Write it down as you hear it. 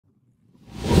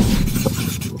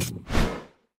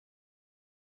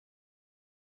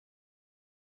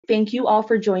Thank you all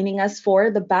for joining us for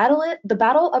the Battle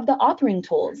of the Authoring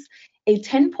Tools, a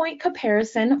 10-point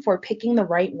comparison for picking the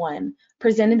right one,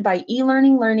 presented by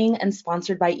eLearning Learning and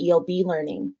sponsored by ELB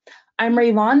Learning. I'm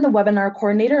Rayvon, the webinar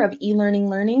coordinator of eLearning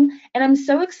Learning, and I'm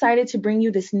so excited to bring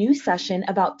you this new session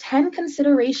about 10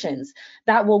 considerations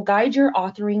that will guide your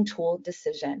authoring tool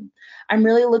decision. I'm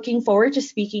really looking forward to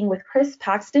speaking with Chris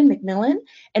Paxton McMillan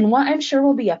and what I'm sure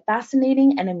will be a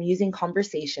fascinating and amusing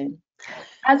conversation.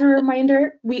 As a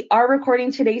reminder, we are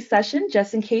recording today's session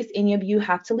just in case any of you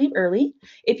have to leave early.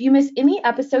 If you miss any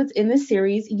episodes in this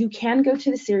series, you can go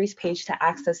to the series page to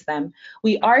access them.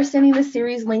 We are sending the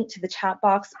series link to the chat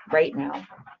box right now.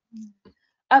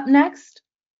 Up next,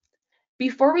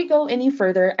 before we go any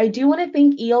further, I do want to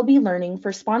thank ELB Learning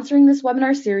for sponsoring this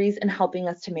webinar series and helping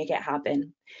us to make it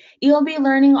happen. ELB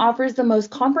Learning offers the most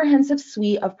comprehensive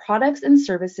suite of products and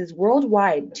services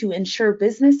worldwide to ensure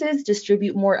businesses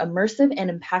distribute more immersive and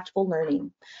impactful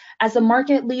learning. As a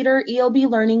market leader, ELB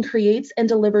Learning creates and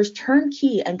delivers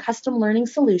turnkey and custom learning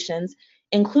solutions,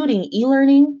 including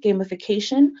e-learning,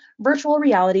 gamification, virtual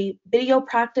reality, video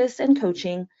practice and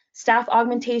coaching, staff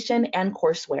augmentation, and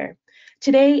courseware.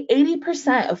 Today,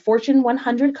 80% of Fortune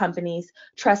 100 companies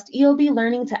trust ELB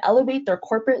Learning to elevate their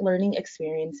corporate learning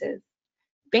experiences.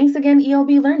 Thanks again, ELB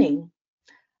Learning.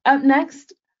 Up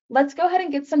next, let's go ahead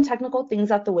and get some technical things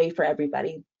out the way for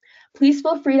everybody. Please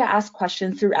feel free to ask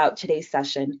questions throughout today's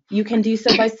session. You can do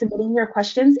so by submitting your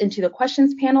questions into the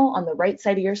questions panel on the right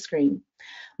side of your screen.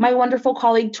 My wonderful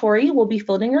colleague Tori will be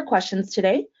fielding your questions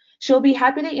today. She'll be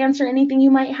happy to answer anything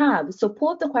you might have, so pull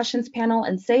up the questions panel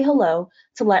and say hello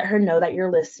to let her know that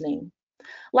you're listening.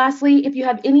 Lastly, if you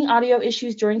have any audio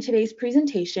issues during today's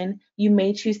presentation, you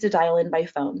may choose to dial in by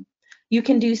phone. You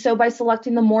can do so by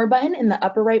selecting the More button in the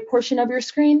upper right portion of your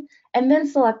screen, and then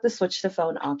select the Switch to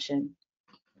Phone option.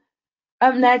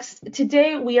 Up next,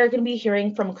 today we are going to be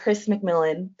hearing from Chris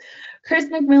McMillan. Chris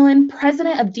McMillan,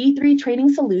 president of D3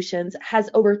 Training Solutions, has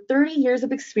over 30 years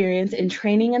of experience in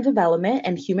training and development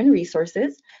and human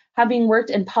resources, having worked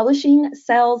in publishing,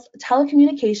 sales,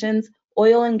 telecommunications,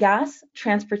 oil and gas,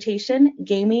 transportation,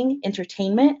 gaming,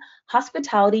 entertainment,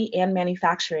 hospitality, and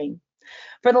manufacturing.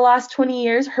 For the last 20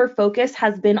 years, her focus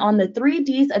has been on the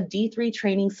 3Ds of D3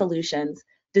 Training Solutions: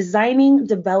 designing,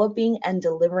 developing, and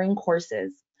delivering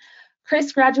courses.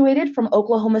 Chris graduated from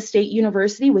Oklahoma State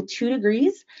University with 2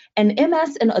 degrees, an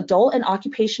MS in Adult and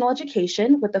Occupational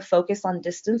Education with a focus on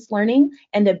distance learning,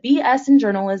 and a BS in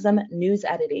Journalism News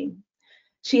Editing.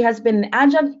 She has been an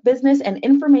adjunct business and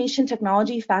information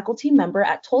technology faculty member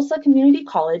at Tulsa Community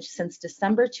College since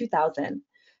December 2000.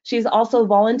 She is also a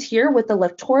volunteer with the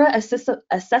Lectora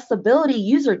Accessibility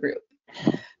User Group.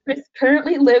 Chris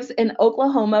currently lives in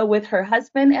Oklahoma with her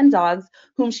husband and dogs,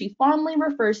 whom she fondly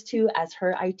refers to as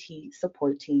her IT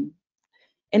support team.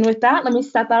 And with that, let me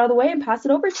step out of the way and pass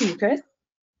it over to you, Chris.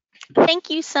 Thank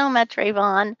you so much,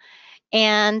 Rayvon.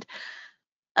 And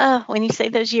when you say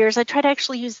those years, I try to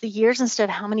actually use the years instead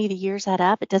of how many the years add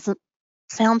up. It doesn't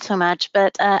sound so much,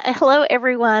 but hello,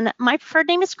 everyone. My preferred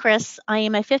name is Chris. I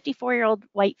am a 54-year-old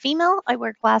white female. I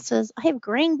wear glasses. I have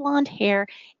graying blonde hair,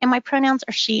 and my pronouns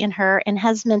are she and her. And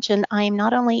as mentioned, I am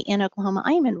not only in Oklahoma,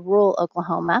 I am in rural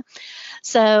Oklahoma.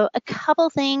 So a couple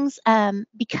things,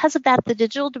 because of that, the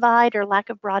digital divide or lack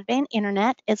of broadband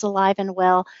internet is alive and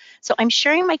well. So I'm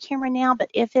sharing my camera now,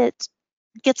 but if it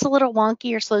gets a little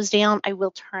wonky or slows down, I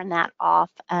will turn that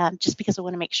off just because I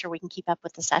want to make sure we can keep up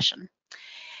with the session.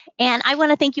 And I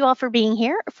want to thank you all for being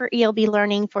here, for ELB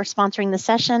Learning for sponsoring the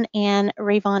session, and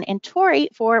Rayvon and Tori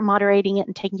for moderating it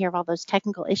and taking care of all those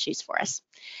technical issues for us.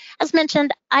 As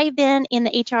mentioned, I've been in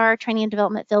the HR training and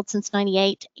development field since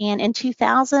 '98, and in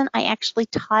 2000, I actually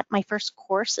taught my first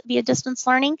course via distance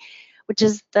learning, which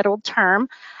is that old term.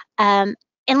 And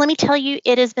let me tell you,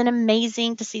 it has been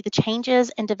amazing to see the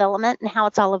changes and development and how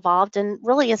it's all evolved and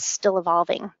really is still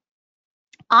evolving.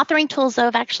 Authoring tools, though,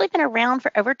 have actually been around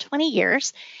for over 20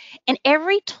 years, and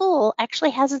every tool actually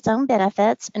has its own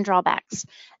benefits and drawbacks.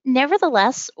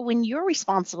 Nevertheless, when you're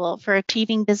responsible for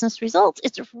achieving business results,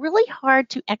 it's really hard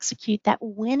to execute that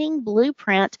winning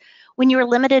blueprint when you're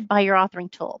limited by your authoring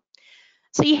tool.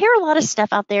 So you hear a lot of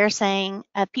stuff out there saying,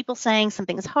 people saying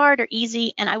something is hard or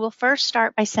easy, and I will first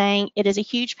start by saying it is a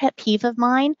huge pet peeve of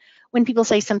mine when people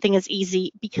say something is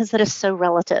easy, because that is so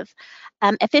relative.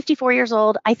 At 54 years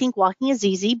old, I think walking is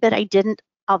easy, but I didn't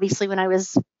obviously when I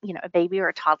was, a baby or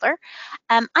a toddler.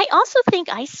 I also think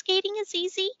ice skating is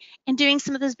easy, and doing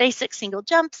some of those basic single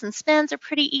jumps and spins are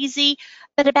pretty easy,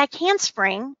 but a back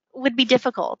handspring would be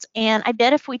difficult. And I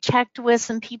bet if we checked with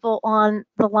some people on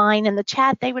the line in the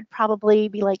chat, they would probably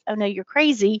be like, oh no, you're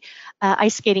crazy.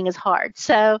 Ice skating is hard.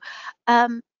 So,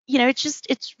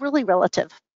 it's really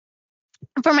relative.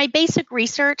 For my basic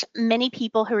research, many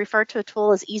people who refer to a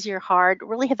tool as easy or hard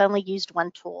really have only used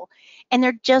one tool, and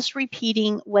they're just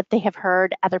repeating what they have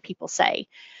heard other people say.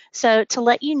 So to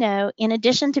let you know, in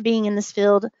addition to being in this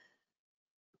field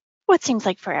what seems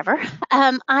like forever,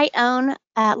 I own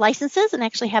licenses and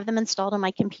actually have them installed on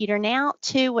my computer now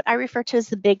to what I refer to as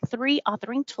the big three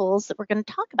authoring tools that we're going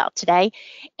to talk about today.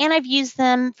 And I've used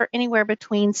them for anywhere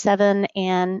between 7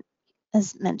 and,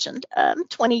 as mentioned,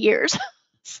 20 years.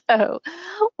 So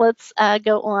let's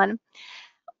go on.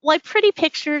 While pretty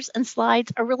pictures and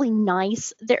slides are really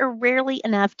nice, they're rarely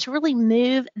enough to really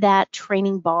move that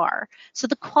training bar. So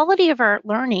the quality of our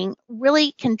learning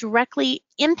really can directly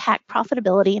impact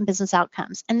profitability and business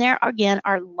outcomes. And there, again,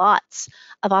 are lots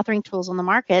of authoring tools on the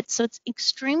market. So it's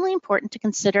extremely important to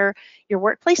consider your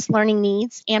workplace learning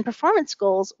needs and performance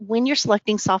goals when you're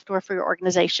selecting software for your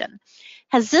organization.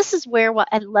 As this is where, while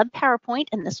I love PowerPoint,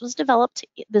 and this was developed,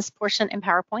 this portion in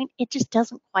PowerPoint, it just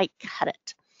doesn't quite cut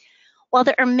it. While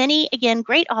there are many, again,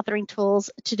 great authoring tools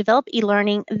to develop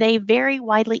e-learning, they vary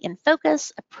widely in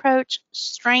focus, approach,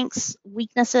 strengths,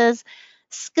 weaknesses,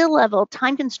 skill level,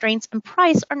 time constraints, and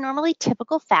price are normally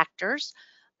typical factors.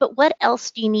 But what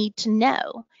else do you need to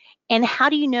know? And how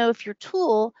do you know if your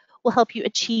tool will help you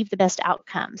achieve the best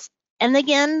outcomes? And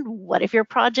again, what if your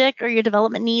project or your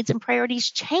development needs and priorities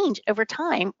change over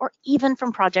time or even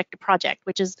from project to project,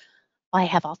 which is why I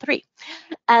have all three.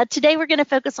 Today, we're going to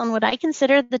focus on what I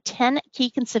consider the 10 key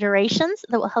considerations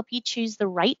that will help you choose the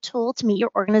right tool to meet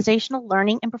your organizational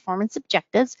learning and performance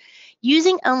objectives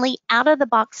using only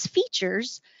out-of-the-box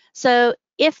features. So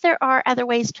if there are other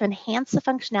ways to enhance the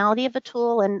functionality of a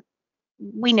tool, and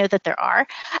we know that there are,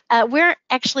 we're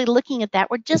actually looking at that.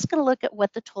 We're just going to look at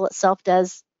what the tool itself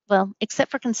does, well,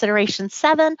 except for consideration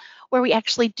 7, where we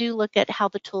actually do look at how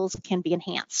the tools can be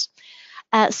enhanced.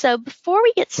 So before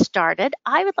we get started,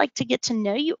 I would like to get to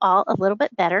know you all a little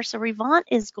bit better. So Rayvon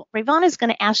is going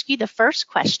to ask you the first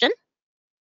question.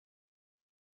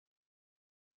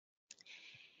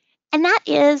 And that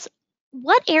is,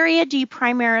 what area do you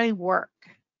primarily work?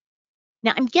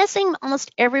 Now, I'm guessing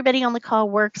almost everybody on the call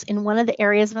works in one of the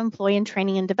areas of employee and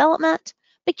training and development,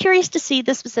 but curious to see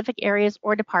the specific areas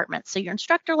or departments. So you're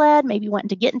instructor-led, maybe wanting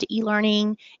to get into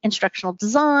e-learning, instructional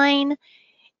design,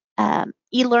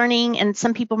 e-learning, and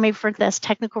some people may refer to this as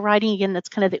technical writing. Again, that's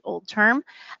kind of the old term.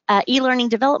 E-learning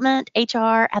development,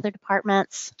 HR, other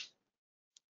departments.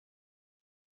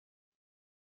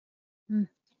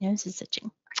 Nose is itching.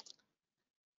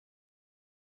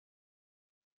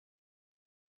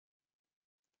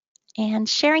 And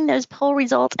sharing those poll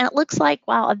results, and it looks like,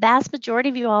 wow, a vast majority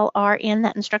of you all are in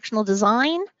that instructional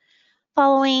design,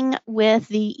 following with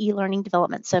the e-learning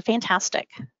development. So fantastic.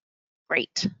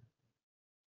 Great.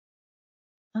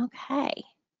 Okay.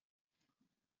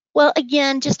 Well,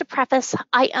 again, just to preface,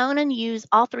 I own and use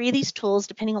all three of these tools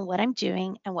depending on what I'm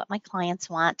doing and what my clients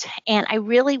want. And I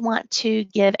really want to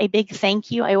give a big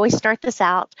thank you. I always start this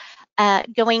out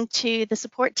going to the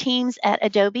support teams at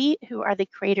Adobe, who are the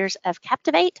creators of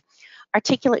Captivate,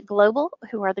 Articulate Global,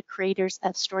 who are the creators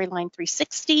of Storyline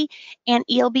 360, and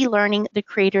eLearning, the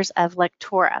creators of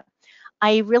Lectora.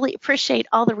 I really appreciate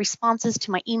all the responses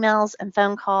to my emails and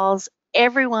phone calls.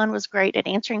 Everyone was great at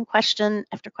answering question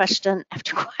after question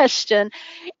after question,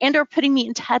 and or putting me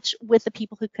in touch with the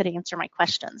people who could answer my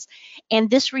questions. And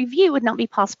this review would not be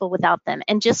possible without them.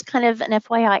 And just kind of an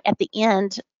FYI at the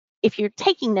end, if you're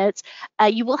taking notes,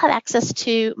 you will have access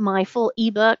to my full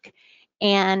ebook.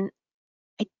 And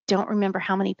I don't remember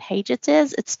how many pages it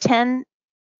is. It's 10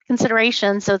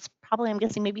 considerations, so it's probably, I'm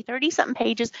guessing, maybe 30-something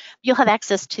pages. You'll have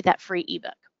access to that free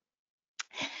ebook.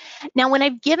 Now, when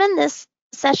I've given this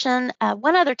session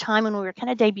one other time when we were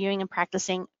kind of debuting and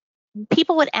practicing,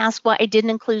 people would ask why I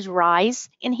didn't include RISE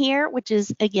in here, which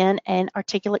is, again, an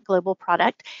Articulate Global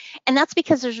product. And that's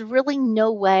because there's really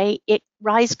no way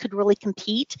RISE could really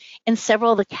compete in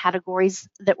several of the categories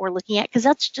that we're looking at, because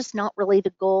that's just not really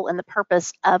the goal and the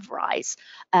purpose of RISE.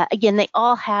 Again, they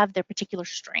all have their particular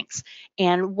strengths.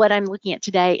 And what I'm looking at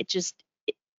today,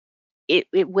 it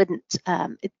wouldn't,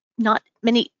 not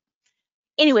many.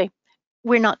 Anyway,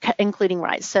 we're not including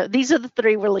RISE. So these are the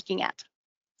three we're looking at.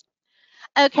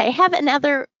 Okay, I have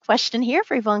another question here.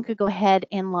 If Yvonne could go ahead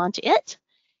and launch it.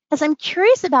 As I'm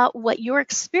curious about what your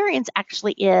experience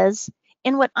actually is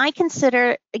in what I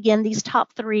consider, again, these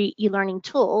top 3 e-learning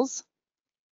tools: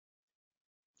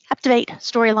 Captivate,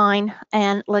 Storyline,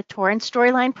 and Lectora. And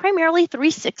Storyline primarily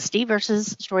 360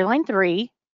 versus Storyline 3.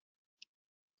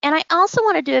 And I also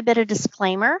want to do a bit of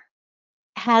disclaimer,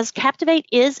 as Captivate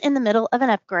is in the middle of an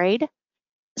upgrade.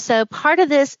 So part of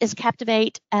this is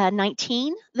Captivate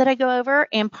 19 that I go over,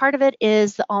 and part of it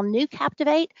is the all-new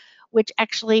Captivate, which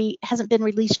actually hasn't been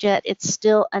released yet. It's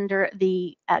still under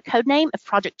the code name of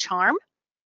Project Charm.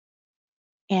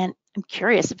 And I'm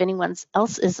curious if anyone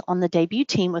else is on the debut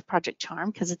team with Project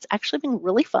Charm, because it's actually been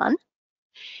really fun.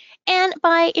 And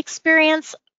by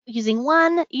experience, using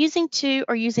 1, using 2,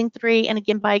 or using 3, and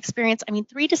again, by experience, I mean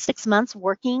 3 to 6 months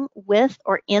working with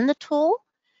or in the tool.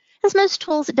 As most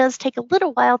tools, it does take a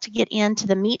little while to get into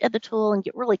the meat of the tool and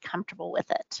get really comfortable with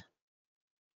it.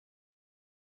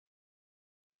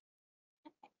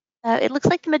 It looks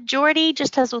like the majority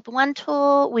just has with 1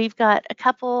 tool. We've got a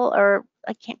couple, or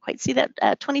I can't quite see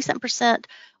that, 27%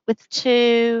 with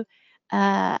 2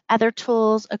 other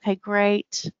tools. Okay,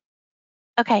 great.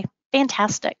 Okay,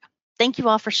 fantastic. Thank you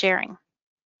all for sharing.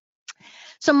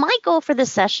 So my goal for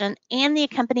this session and the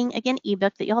accompanying, again,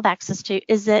 ebook that you'll have access to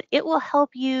is that it will help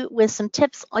you with some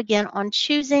tips, again, on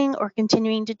choosing or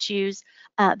continuing to choose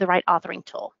the right authoring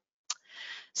tool.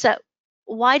 So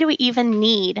why do we even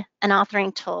need an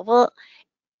authoring tool? Well,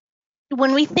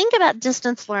 when we think about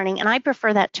distance learning, and I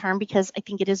prefer that term because I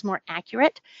think it is more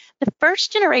accurate, the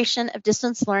first generation of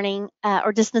distance learning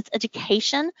or distance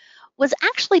education was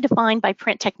actually defined by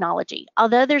print technology.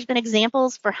 Although there's been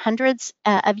examples for hundreds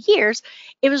of years,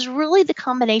 it was really the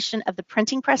combination of the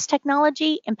printing press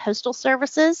technology and postal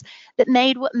services that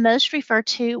made what most refer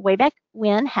to way back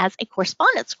when as a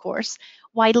correspondence course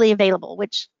widely available,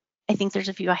 which I think there's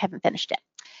a few I haven't finished yet.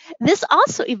 This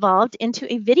also evolved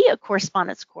into a video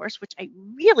correspondence course, which I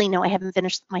really know I haven't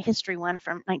finished my history one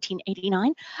from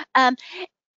 1989,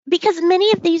 because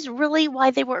many of these really,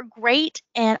 why they were great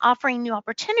and offering new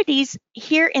opportunities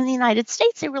here in the United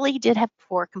States, they really did have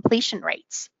poor completion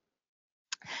rates.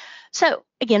 So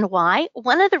again, why?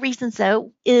 One of the reasons,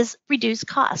 though, is reduced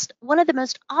cost. One of the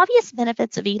most obvious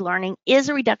benefits of e-learning is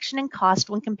a reduction in cost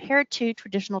when compared to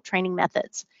traditional training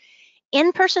methods.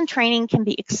 In-person training can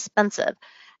be expensive.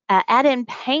 Add in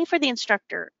paying for the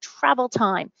instructor, travel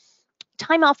time,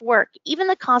 time off work, even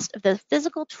the cost of the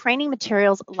physical training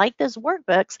materials like those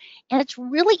workbooks, and it's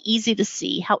really easy to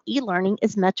see how e-learning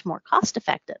is much more cost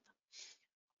effective.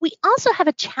 We also have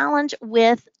a challenge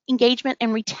with engagement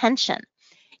and retention.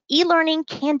 E-learning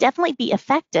can definitely be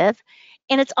effective,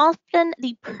 and it's often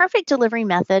the perfect delivery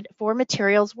method for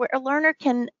materials where a learner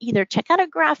can either check out a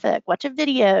graphic, watch a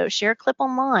video, share a clip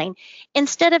online,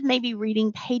 instead of maybe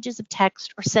reading pages of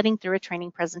text or sitting through a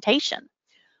training presentation.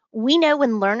 We know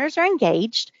when learners are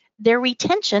engaged, their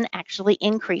retention actually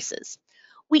increases.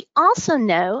 We also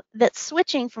know that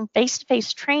switching from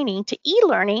face-to-face training to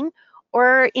e-learning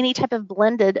or any type of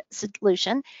blended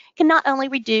solution can not only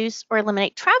reduce or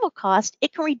eliminate travel costs,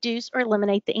 it can reduce or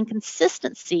eliminate the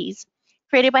inconsistencies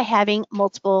created by having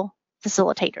multiple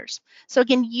facilitators. So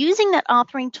again, using that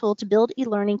authoring tool to build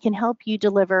e-learning can help you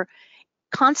deliver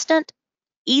constant,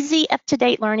 easy,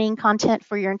 up-to-date learning content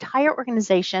for your entire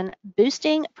organization,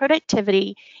 boosting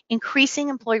productivity, increasing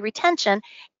employee retention,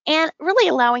 and really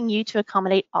allowing you to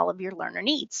accommodate all of your learner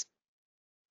needs.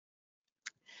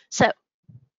 So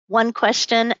one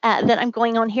question that I'm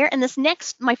going on here, and this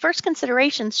next, my first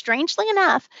consideration, strangely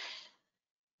enough,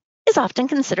 is often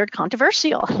considered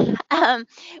controversial,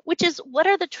 which is, what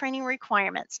are the training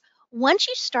requirements? Once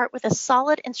you start with a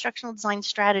solid instructional design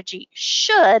strategy,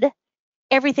 should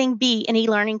everything be an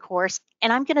e-learning course?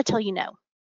 And I'm going to tell you no.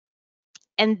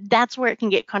 And that's where it can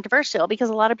get controversial, because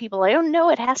a lot of people, I don't know,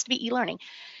 it has to be e-learning.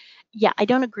 Yeah, I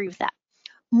don't agree with that.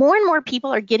 More and more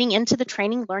people are getting into the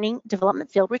training, learning,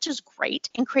 development field, which is great,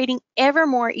 and creating ever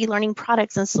more e-learning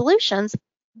products and solutions.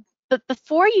 But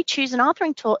before you choose an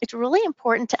authoring tool, it's really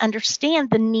important to understand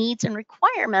the needs and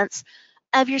requirements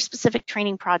of your specific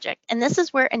training project. And this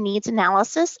is where a needs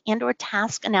analysis and/or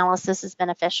task analysis is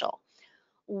beneficial.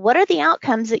 What are the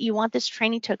outcomes that you want this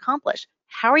training to accomplish?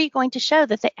 How are you going to show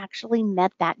that they actually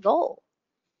met that goal?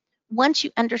 Once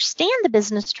you understand the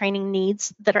business training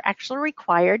needs that are actually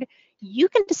required, you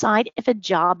can decide if a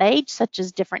job aid, such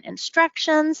as different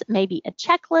instructions, maybe a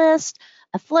checklist,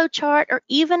 a flow chart, or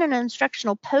even an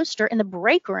instructional poster in the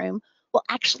break room, will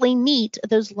actually meet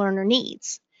those learner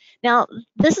needs. Now,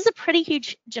 this is a pretty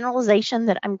huge generalization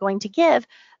that I'm going to give,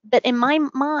 but in my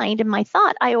mind, in my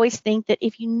thought, I always think that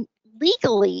if you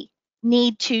legally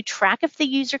need to track if the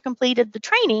user completed the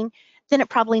training, then it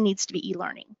probably needs to be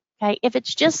e-learning. Okay, if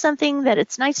it's just something that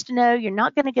it's nice to know, you're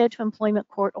not going to go to employment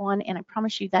court on, and I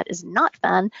promise you that is not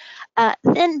fun,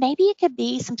 then maybe it could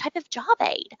be some type of job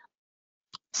aid.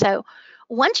 So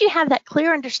once you have that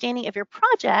clear understanding of your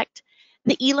project,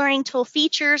 the e-learning tool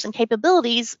features and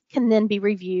capabilities can then be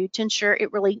reviewed to ensure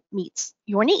it really meets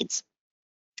your needs.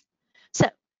 So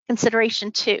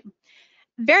consideration 2.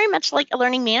 Very much like a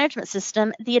learning management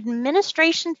system, the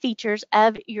administration features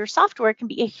of your software can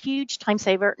be a huge time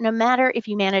saver, no matter if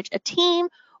you manage a team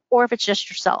or if it's just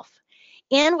yourself.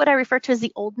 In what I refer to as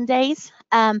the olden days,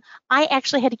 I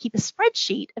actually had to keep a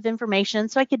spreadsheet of information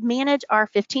so I could manage our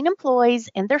 15 employees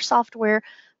and their software,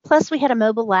 plus we had a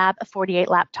mobile lab of 48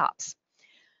 laptops.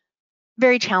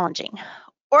 Very challenging.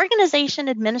 Organization,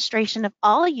 administration of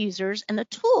all users, and the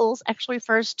tools actually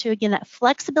refers to, again, that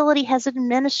flexibility as an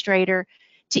administrator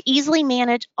to easily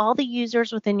manage all the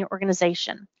users within your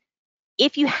organization.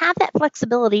 If you have that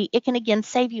flexibility, it can, again,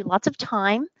 save you lots of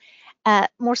time,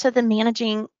 more so than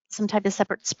managing some type of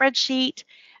separate spreadsheet.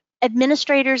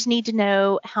 Administrators need to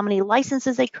know how many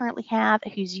licenses they currently have,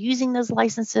 who's using those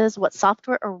licenses, what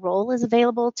software or role is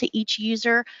available to each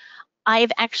user.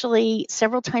 I've actually,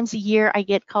 several times a year, I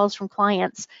get calls from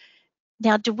clients.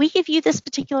 Now, do we give you this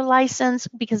particular license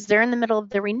because they're in the middle of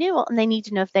the renewal and they need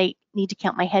to know if they need to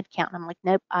count my head count? And I'm like,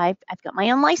 nope, I've got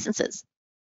my own licenses.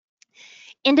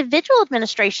 Individual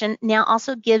administration now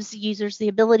also gives users the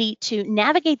ability to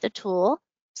navigate the tool.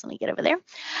 So let me get over there.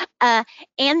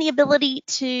 And the ability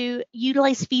to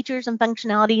utilize features and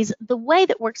functionalities the way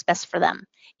that works best for them.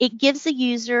 It gives the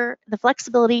user the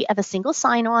flexibility of a single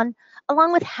sign-on,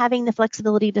 along with having the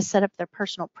flexibility to set up their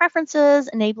personal preferences,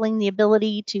 enabling the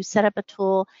ability to set up a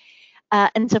tool,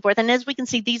 and so forth. And as we can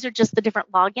see, these are just the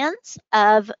different logins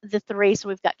of the three. So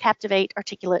we've got Captivate,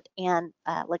 Articulate, and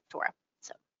Lectora.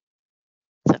 So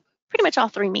pretty much all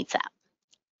three meets that.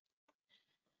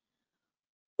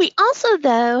 We also,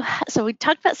 though, so we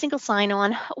talked about single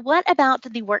sign-on. What about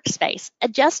the workspace?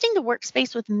 Adjusting the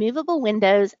workspace with movable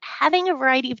windows, having a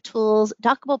variety of tools,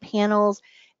 dockable panels,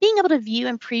 being able to view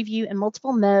and preview in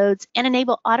multiple modes, and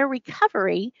enable auto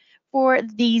recovery for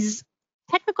these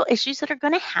technical issues that are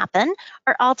going to happen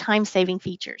are all time-saving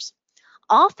features.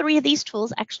 All three of these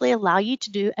tools actually allow you to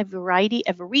do a variety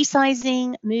of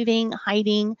resizing, moving,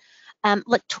 hiding.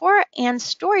 Lectora and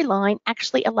Storyline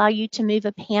actually allow you to move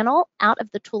a panel out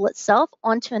of the tool itself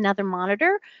onto another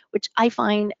monitor, which I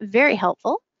find very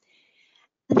helpful.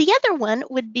 The other one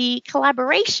would be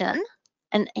collaboration.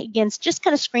 And again, it's just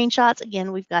kind of screenshots.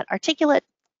 Again, we've got Articulate,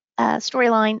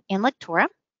 Storyline, and Lectora,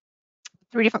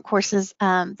 three different courses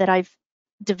that I've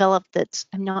developed that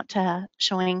I'm not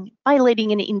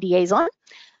violating any NDAs on.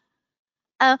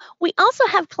 We also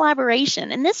have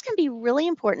collaboration, and this can be really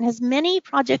important as many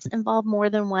projects involve more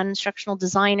than one instructional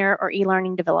designer or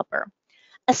e-learning developer.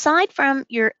 Aside from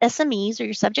your SMEs or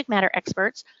your subject matter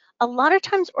experts, a lot of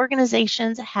times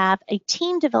organizations have a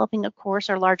team developing a course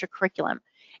or larger curriculum,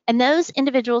 and those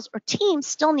individuals or teams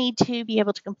still need to be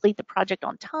able to complete the project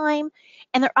on time,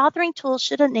 and their authoring tools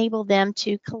should enable them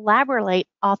to collaborate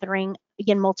authoring,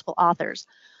 again, multiple authors.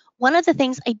 One of the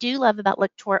things I do love about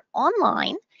Lectora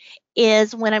Online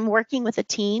is when I'm working with a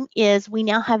team is we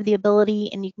now have the ability,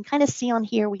 and you can kind of see on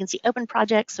here, we can see open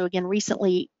projects. So again,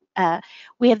 recently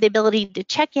we have the ability to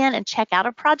check in and check out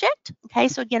a project. Okay,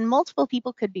 so again, multiple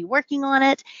people could be working on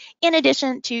it, in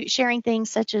addition to sharing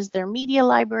things such as their media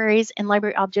libraries and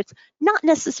library objects, not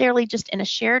necessarily just in a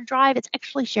shared drive, it's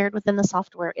actually shared within the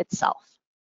software itself.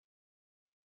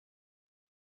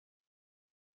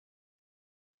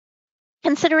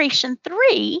 Consideration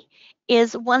 3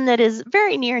 is one that is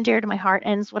very near and dear to my heart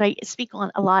and is what I speak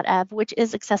on a lot of, which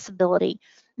is accessibility.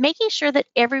 Making sure that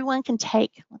everyone can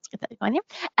take, let's get that going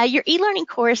here. Your e-learning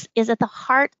course is at the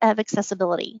heart of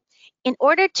accessibility. In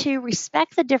order to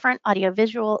respect the different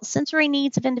audiovisual sensory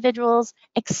needs of individuals,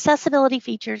 accessibility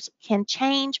features can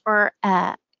change or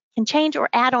add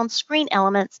on screen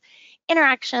elements,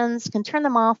 interactions, can turn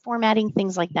them off, formatting,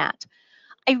 things like that.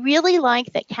 I really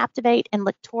like that Captivate and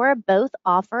Lectora both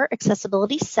offer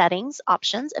accessibility settings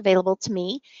options available to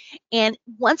me. And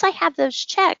once I have those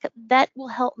checked, that will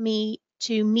help me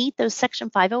to meet those Section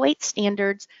 508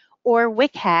 standards or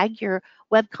WCAG, your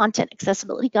Web Content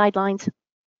Accessibility Guidelines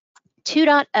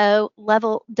 2.0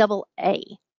 Level AA.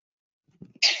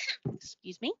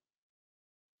 Excuse me.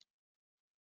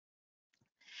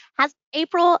 As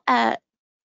April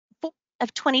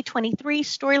of 2023,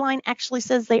 Storyline actually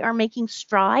says they are making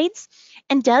strides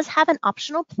and does have an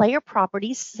optional player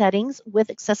properties settings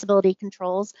with accessibility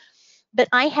controls, but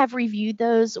I have reviewed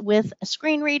those with a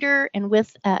screen reader and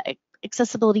with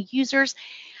accessibility users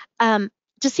to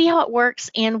see how it works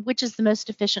and which is the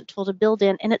most efficient tool to build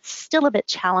in, and it's still a bit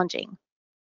challenging.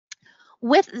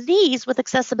 With these, with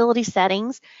accessibility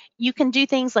settings, you can do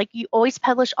things like you always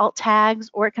publish alt tags,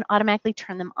 or it can automatically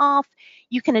turn them off.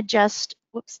 You can adjust,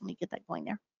 whoops, let me get that going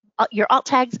there. Your alt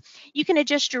tags, you can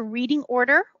adjust your reading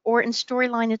order, or in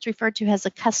Storyline, it's referred to as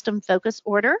a custom focus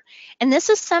order. And this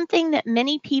is something that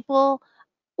many people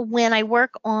when I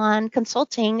work on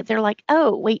consulting, they're like,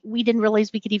 oh, wait, we didn't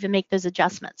realize we could even make those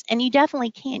adjustments. And you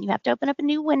definitely can. You have to open up a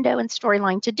new window in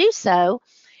Storyline to do so,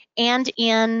 and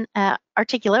in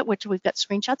Articulate, which we've got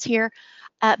screenshots here,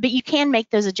 but you can make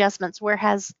those adjustments,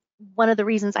 whereas one of the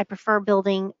reasons I prefer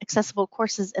building accessible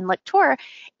courses in Lectora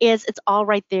is it's all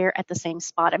right there at the same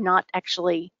spot. I'm not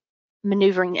actually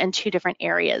maneuvering in two different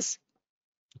areas.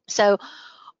 So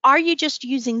are you just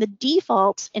using the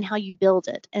defaults in how you build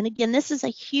it? And again, this is a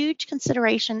huge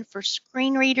consideration for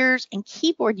screen readers and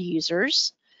keyboard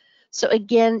users. So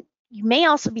again, you may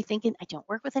also be thinking, I don't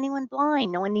work with anyone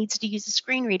blind. No one needs to use a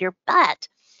screen reader. But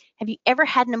have you ever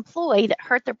had an employee that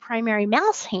hurt their primary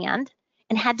mouse hand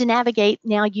and had to navigate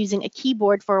now using a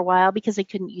keyboard for a while because they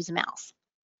couldn't use a mouse?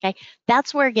 Okay,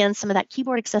 that's where, again, some of that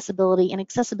keyboard accessibility and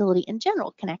accessibility in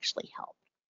general can actually help.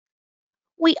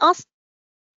 We also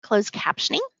closed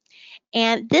captioning.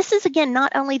 And this is, again,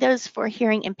 not only those for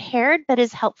hearing impaired, but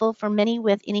is helpful for many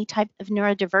with any type of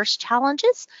neurodiverse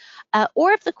challenges,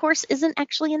 or if the course isn't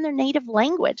actually in their native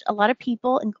language. A lot of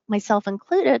people, and myself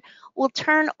included, will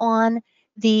turn on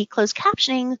the closed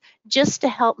captioning just to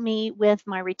help me with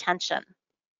my retention.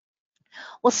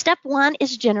 Well, step one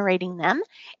is generating them.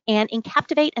 And in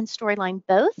Captivate and Storyline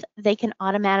both, they can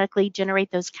automatically generate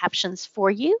those captions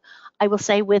for you. I will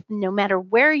say with no matter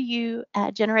where you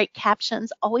generate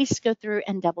captions, always go through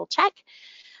and double check.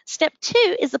 Step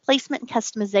two is the placement and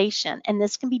customization. And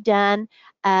this can be done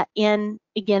in,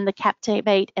 again, the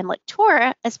Captivate and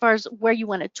Lectora as far as where you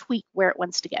want to tweak where it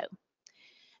wants to go.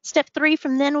 Step three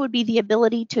from then would be the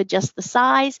ability to adjust the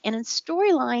size. And in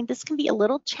Storyline, this can be a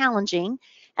little challenging,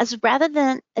 as rather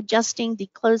than adjusting the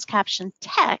closed caption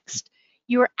text,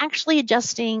 you are actually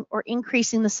adjusting or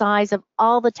increasing the size of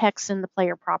all the text in the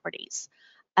player properties.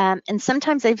 And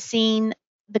sometimes I've seen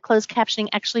the closed captioning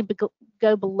actually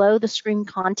go below the screen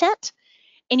content,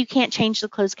 and you can't change the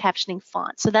closed captioning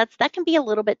font. So that can be a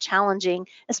little bit challenging,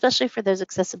 especially for those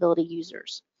accessibility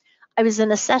users. I was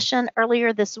in a session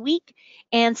earlier this week,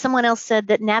 and someone else said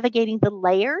that navigating the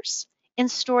layers in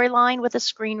Storyline with a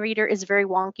screen reader is very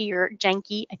wonky or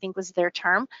janky, I think was their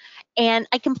term. And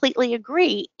I completely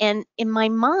agree. And in my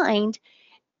mind,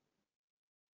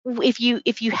 if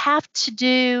you have to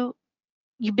do,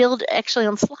 you build actually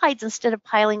on slides instead of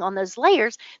piling on those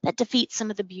layers, that defeats some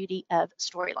of the beauty of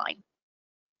Storyline.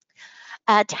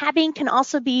 Tabbing can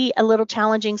also be a little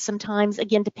challenging sometimes,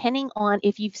 again, depending on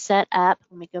if you've set up,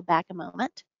 let me go back a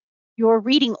moment, your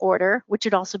reading order, which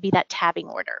would also be that tabbing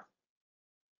order.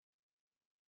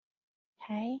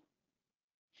 Okay.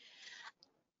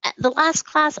 At the last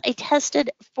class, I tested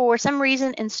for some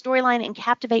reason in Storyline and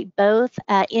Captivate both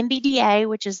NVDA,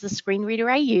 which is the screen reader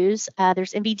I use.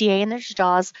 There's NVDA and there's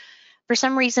JAWS. For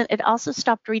some reason, it also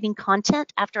stopped reading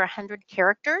content after 100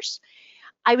 characters.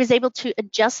 I was able to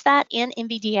adjust that in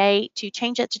NVDA to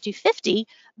change it to 250,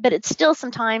 but it still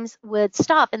sometimes would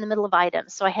stop in the middle of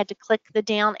items. So I had to click the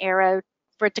down arrow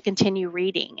for it to continue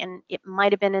reading, and it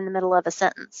might have been in the middle of a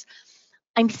sentence.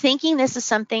 I'm thinking this is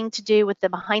something to do with the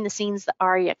behind the scenes, the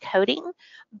ARIA coding,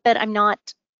 but I'm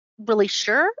not really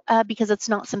sure because it's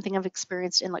not something I've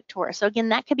experienced in Lectora. So again,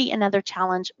 that could be another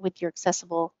challenge with your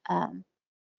accessible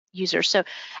users. So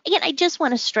again, I just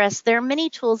want to stress there are many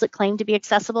tools that claim to be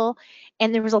accessible,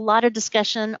 and there was a lot of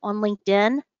discussion on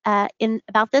LinkedIn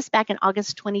about this back in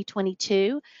August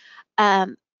 2022.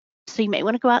 So you may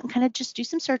want to go out and kind of just do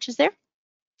some searches there.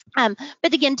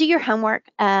 But again, do your homework.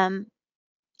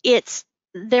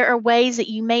 There are ways that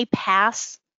you may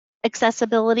pass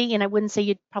accessibility, and I wouldn't say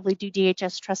you'd probably do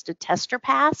DHS Trusted Tester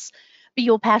pass, but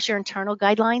you'll pass your internal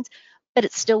guidelines, but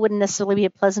it still wouldn't necessarily be a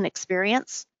pleasant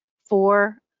experience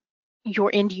for your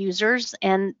end users,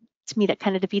 and to me that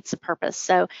kind of defeats the purpose.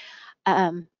 So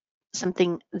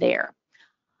something there.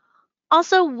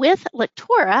 Also with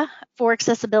Lectora for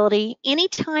accessibility,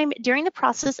 anytime during the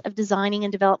process of designing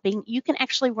and developing, you can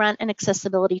actually run an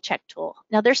accessibility check tool.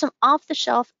 Now there's some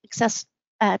off-the-shelf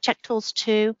check tools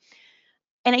too,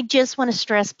 and I just want to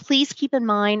stress, please keep in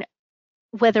mind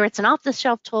whether it's an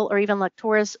off-the-shelf tool or even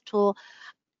Lectora's tool,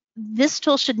 this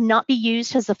tool should not be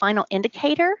used as the final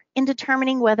indicator in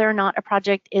determining whether or not a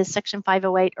project is Section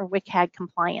 508 or WCAG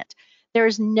compliant. There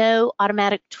is no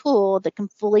automatic tool that can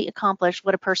fully accomplish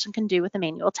what a person can do with a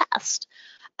manual test.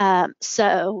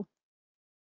 So,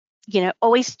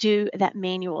 always do that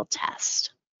manual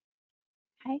test.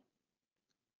 Okay.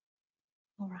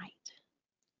 All right.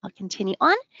 I'll continue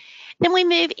on. Then we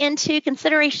move into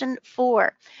consideration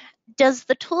 4. Does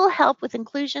the tool help with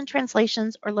inclusion,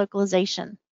 translations, or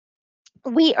localization?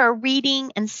 We are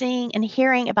reading and seeing and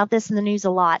hearing about this in the news a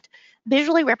lot.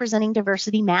 Visually representing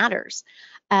diversity matters.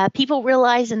 People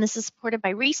realize, and this is supported by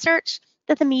research,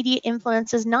 that the media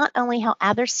influences not only how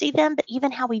others see them, but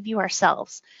even how we view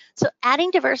ourselves. So adding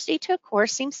diversity to a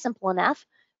course seems simple enough,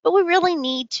 but we really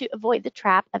need to avoid the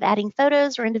trap of adding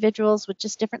photos or individuals with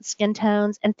just different skin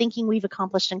tones and thinking we've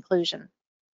accomplished inclusion.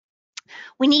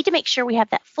 We need to make sure we have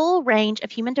that full range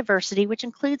of human diversity, which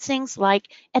includes things like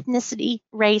ethnicity,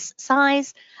 race,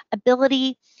 size,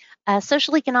 ability,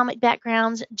 social economic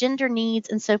backgrounds, gender needs,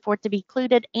 and so forth to be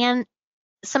included. And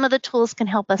some of the tools can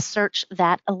help us search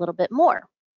that a little bit more.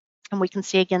 And we can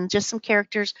see, again, just some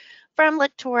characters from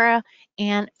Lectora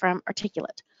and from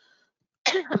Articulate.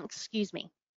 Excuse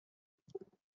me.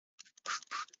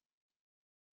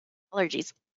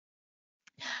 Allergies.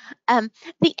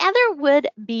 The other would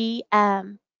be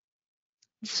the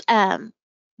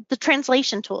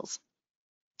translation tools.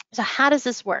 So how does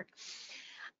this work?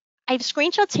 I have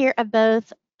screenshots here of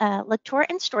both Lectora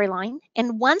and Storyline.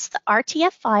 And once the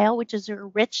RTF file, which is a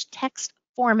rich text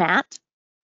format,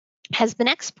 has been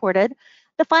exported,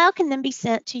 the file can then be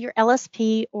sent to your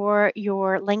LSP or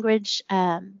your language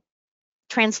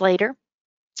translator,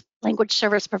 language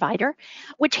service provider,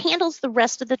 which handles the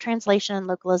rest of the translation and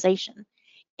localization.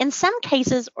 In some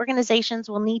cases, organizations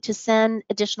will need to send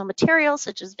additional materials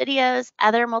such as videos,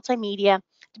 other multimedia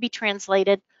to be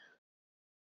translated.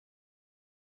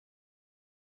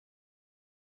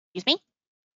 Excuse me.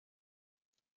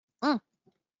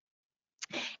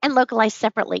 And localized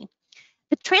separately.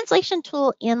 The translation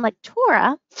tool in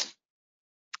Lectora,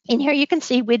 in here you can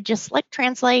see we'd just select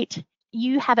translate.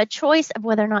 You have a choice of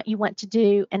whether or not you want to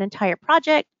do an entire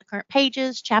project, current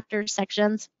pages, chapters,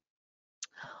 sections,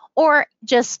 or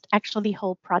just actually the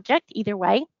whole project, either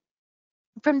way.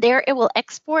 From there, it will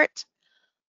export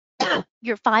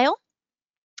your file.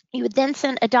 You would then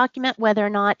send a document, whether or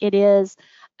not it is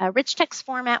a rich text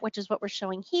format, which is what we're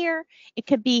showing here. It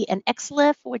could be an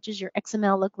XLIF, which is your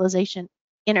XML localization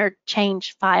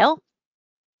interchange file.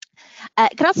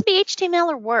 It could also be HTML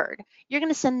or Word. You're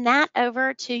going to send that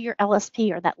over to your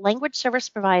LSP or that language service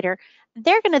provider.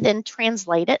 They're going to then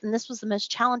translate it. And this was the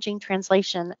most challenging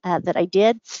translation that I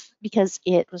did because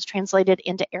it was translated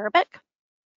into Arabic.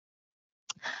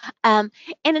 And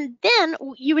then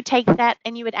you would take that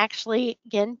and you would actually,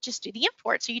 again, just do the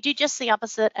import. So you do just the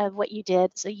opposite of what you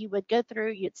did. So you would go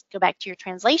through, you'd go back to your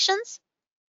translations.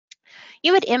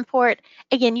 You would import,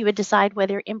 again, you would decide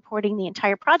whether you're importing the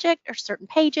entire project or certain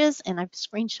pages, and I've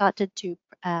screenshotted to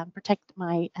protect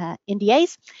my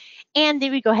NDAs, and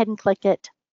then we go ahead and click it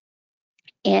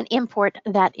and import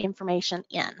that information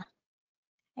in.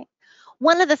 Okay.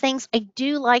 One of the things I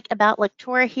do like about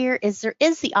Lectora here is there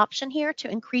is the option here to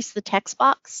increase the text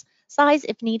box size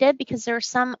if needed, because there are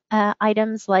some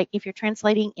items like if you're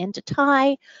translating into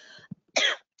Thai,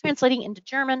 translating into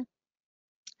German,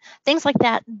 things like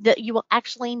that, that you will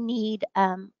actually need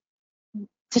to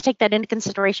take that into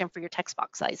consideration for your text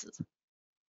box sizes.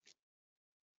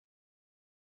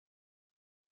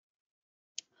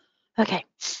 Okay,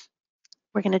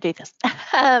 we're going to do this.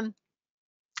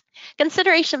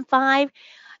 Consideration 5,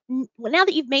 now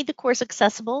that you've made the course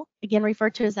accessible, again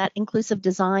referred to as that inclusive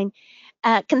design,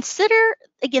 consider,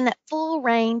 again, that full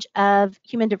range of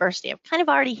human diversity. I've kind of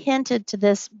already hinted to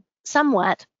this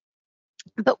somewhat,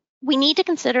 but we need to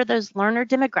consider those learner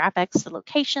demographics, the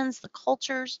locations, the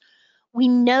cultures. We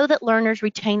know that learners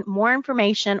retain more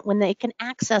information when they can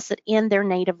access it in their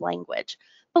native language.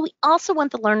 But we also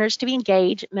want the learners to be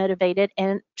engaged, motivated,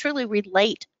 and truly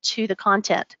relate to the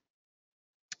content.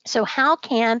 So how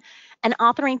can an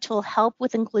authoring tool help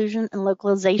with inclusion and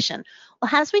localization? Well,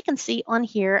 as we can see on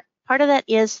here, part of that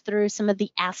is through some of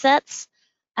the assets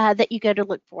that you go to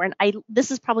look for. And this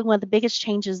is probably one of the biggest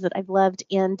changes that I've loved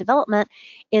in development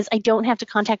is I don't have to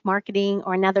contact marketing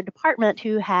or another department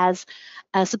who has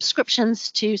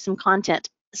subscriptions to some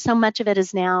content. So much of it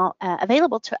is now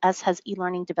available to us as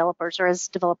e-learning developers or as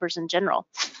developers in general.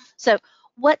 So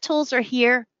what tools are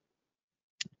here?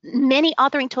 Many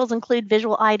authoring tools include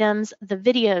visual items, the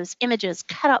videos, images,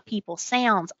 cutout people,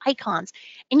 sounds, icons,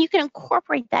 and you can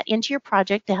incorporate that into your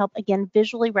project to help, again,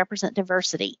 visually represent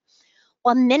diversity.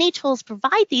 While many tools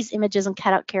provide these images and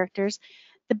cutout characters,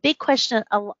 the big question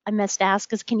I must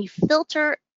ask is, can you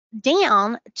filter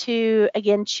down to,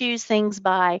 again, choose things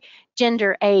by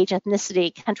gender, age,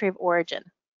 ethnicity, country of origin?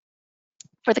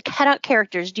 For the cutout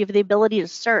characters, do you have the ability to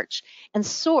search and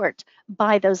sort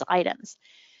by those items?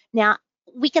 Now,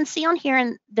 we can see on here,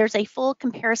 and there's a full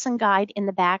comparison guide in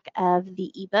the back of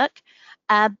the ebook,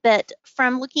 but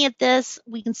from looking at this,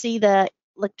 we can see the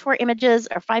Lectora images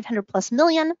are 500 plus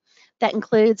million. That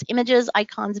includes images,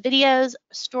 icons, videos.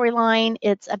 Storyline,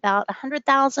 it's about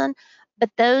 100,000, but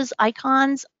those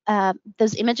icons,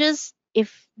 those images,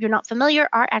 if you're not familiar,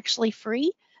 are actually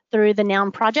free through the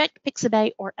Noun Project,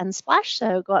 Pixabay, or Unsplash.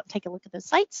 So go out and take a look at those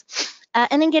sites.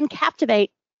 And again,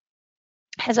 Captivate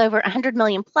has over 100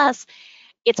 million plus.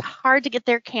 It's hard to get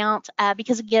their count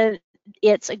because, again,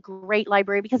 it's a great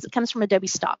library because it comes from Adobe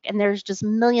Stock, and there's just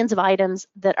millions of items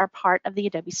that are part of the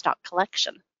Adobe Stock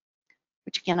collection,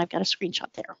 which, again, I've got a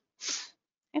screenshot there.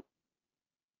 Okay.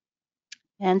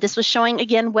 And this was showing,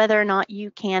 again, whether or not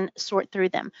you can sort through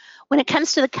them. When it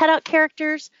comes to the cutout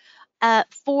characters,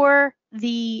 for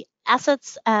the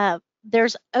assets,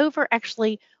 there's over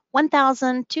actually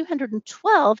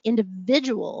 1,212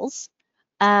 individuals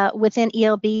within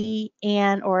ELB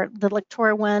or the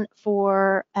Lectora one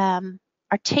for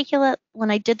articulate.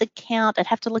 When I did the count, I'd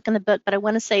have to look in the book, but I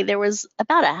want to say there was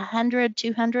about 100,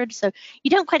 200, so you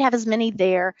don't quite have as many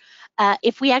there.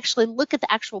 If we actually look at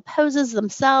the actual poses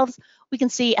themselves, we can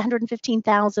see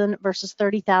 115,000 versus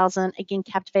 30,000. Again,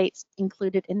 Captivate's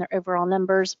included in their overall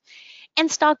numbers. And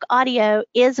stock audio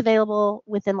is available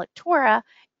within Lectora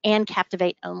and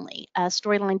Captivate only.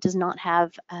 Storyline does not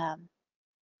have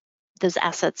those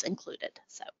assets included.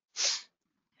 So,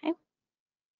 okay.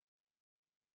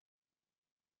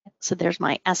 So there's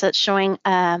my assets showing,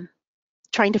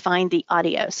 trying to find the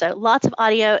audio. So lots of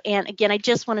audio. And again, I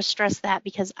just want to stress that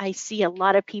because I see a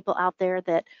lot of people out there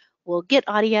that will get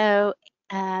audio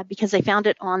because they found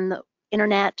it on the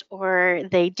internet or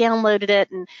they downloaded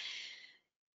it. And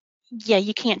yeah,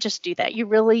 you can't just do that. You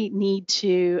really need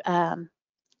to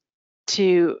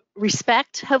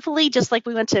respect, hopefully, just like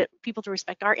we want people to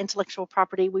respect our intellectual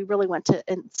property, we really want to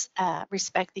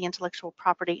respect the intellectual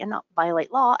property and not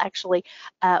violate law, actually,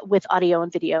 with audio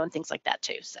and video and things like that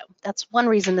too. So that's one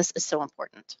reason this is so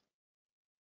important.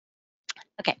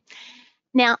 Okay.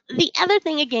 Now, the other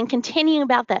thing, again, continuing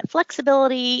about that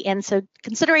flexibility, and so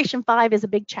consideration 5 is a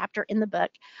big chapter in the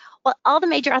book. Well, all the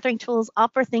major authoring tools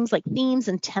offer things like themes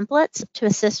and templates to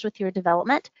assist with your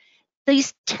development.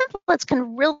 These templates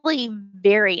can really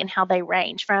vary in how they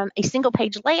range from a single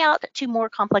page layout to more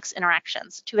complex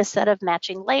interactions to a set of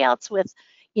matching layouts with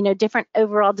different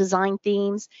overall design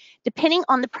themes, depending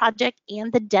on the project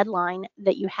and the deadline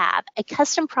that you have. A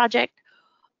custom project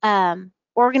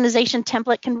organization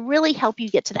template can really help you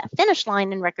get to that finish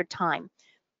line in record time.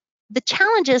 The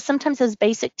challenge is sometimes those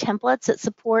basic templates that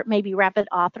support maybe rapid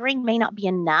authoring may not be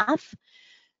enough.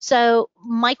 So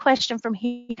my question from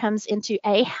here comes into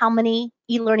how many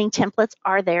e-learning templates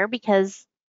are there? Because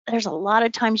there's a lot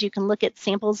of times you can look at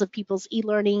samples of people's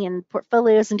e-learning and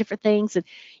portfolios and different things, and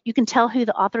you can tell who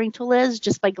the authoring tool is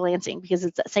just by glancing because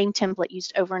it's that same template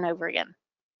used over and over again.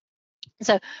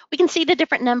 So we can see the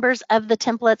different numbers of the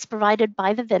templates provided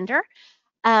by the vendor.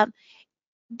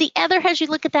 The other, as you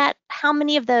look at that, how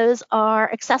many of those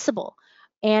are accessible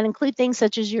and include things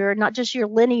such as not just your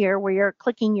linear where you're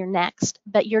clicking your next,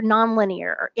 but your nonlinear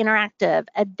or interactive,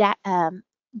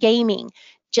 gaming,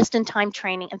 just-in-time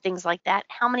training and things like that.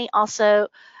 How many also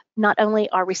not only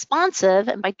are responsive,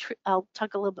 and I'll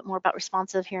talk a little bit more about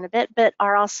responsive here in a bit, but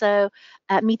are also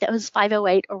meet those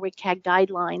 508 or WCAG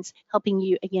guidelines, helping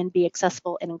you, again, be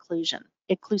accessible and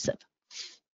inclusive.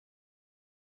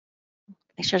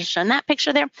 I should have shown that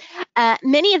picture there.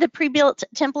 Many of the pre-built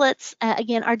templates,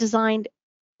 again, are designed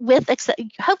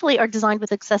hopefully are designed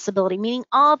with accessibility, meaning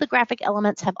all the graphic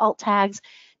elements have alt tags,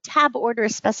 tab order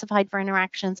is specified for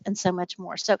interactions, and so much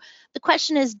more. So the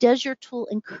question is, does your tool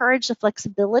encourage the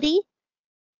flexibility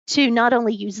to not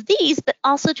only use these, but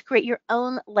also to create your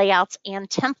own layouts and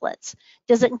templates?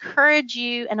 Does it encourage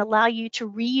you and allow you to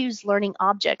reuse learning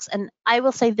objects? And I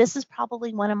will say this is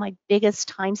probably one of my biggest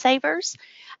time savers.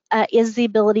 Is the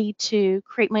ability to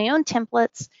create my own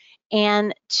templates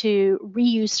and to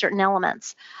reuse certain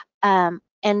elements.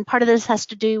 And part of this has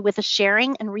to do with the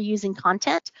sharing and reusing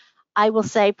content. I will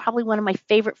say probably one of my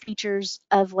favorite features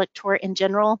of Lectora in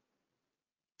general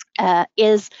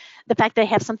is the fact they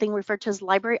have something referred to as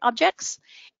library objects.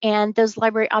 And those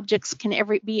library objects can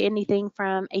be anything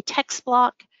from a text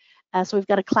block. So we've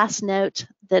got a class note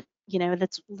that,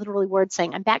 that's literally words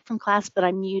saying, I'm back from class, but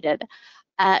I'm muted,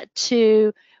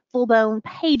 to full-blown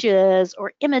pages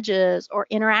or images or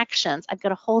interactions. I've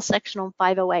got a whole section on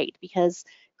 508 because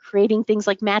creating things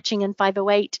like matching in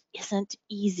 508 isn't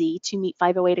easy to meet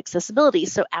 508 accessibility.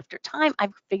 So after time,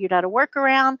 I've figured out a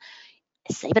workaround.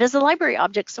 I save it as a library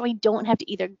object so I don't have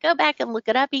to either go back and look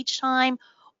it up each time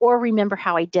or remember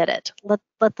how I did it. Let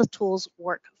the tools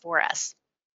work for us.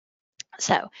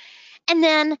 So, and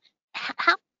then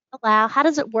how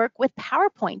does it work with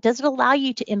PowerPoint? Does it allow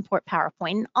you to import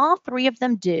PowerPoint? And all three of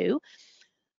them do.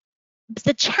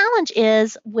 The challenge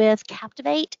is with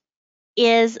Captivate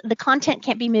is the content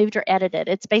can't be moved or edited.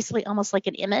 It's basically almost like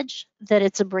an image that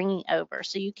it's bringing over.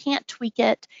 So you can't tweak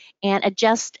it and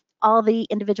adjust all the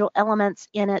individual elements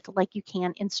in it like you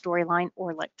can in Storyline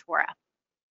or Lectora.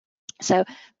 So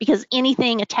because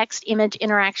anything, a text, image,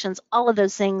 interactions, all of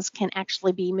those things can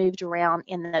actually be moved around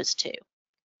in those two.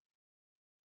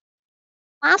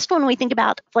 Last one we think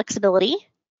about flexibility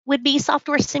would be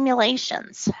software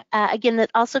simulations. Again, that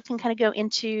also can kind of go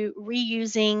into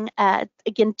reusing,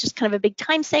 again, just kind of a big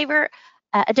time saver.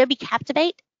 Adobe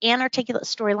Captivate and Articulate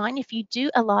Storyline, if you do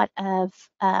a lot of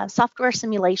software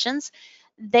simulations,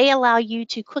 they allow you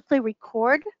to quickly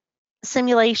record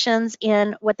simulations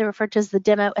in what they refer to as the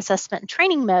demo, assessment, and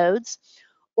training modes,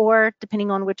 or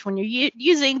depending on which one you're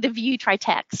using, the view, try,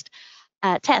 text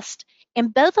test.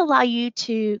 And both allow you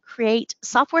to create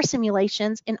software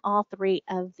simulations in all three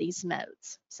of these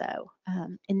modes. So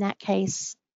in that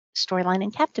case, Storyline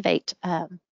and Captivate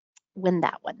win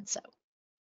that one. So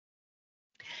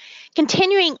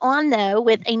continuing on though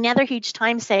with another huge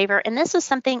time saver, and this is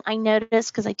something I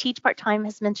noticed because I teach part-time,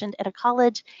 as mentioned, at a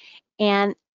college,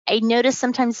 and I notice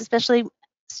sometimes, especially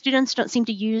students don't seem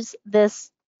to use this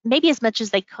maybe as much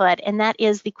as they could, and that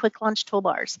is the quick launch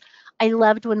toolbars. I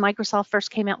loved when Microsoft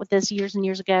first came out with this years and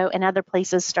years ago, and other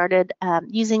places started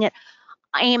using it.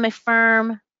 I am a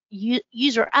firm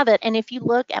user of it, and if you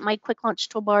look at my quick launch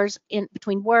toolbars in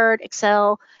between Word,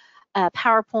 Excel,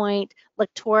 PowerPoint,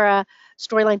 Lectora,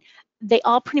 Storyline, they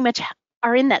all pretty much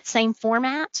are in that same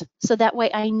format. So that way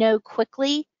I know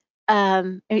quickly,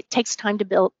 it takes time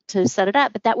to set it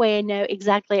up, but that way I know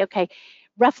exactly, okay,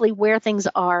 roughly where things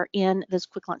are in those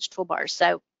quick launch toolbars.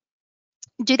 So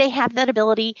do they have that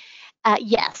ability?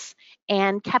 Yes.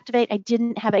 And Captivate, I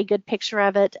didn't have a good picture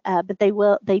of it, but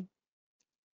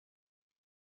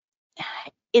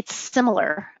it's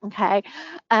similar, okay?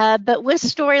 But with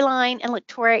Storyline and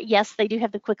Lectora, yes, they do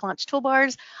have the quick launch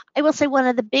toolbars. I will say one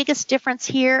of the biggest difference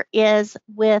here is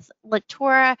with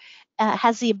Lectora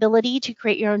has the ability to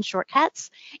create your own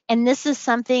shortcuts. And this is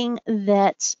something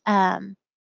that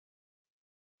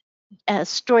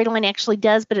Storyline actually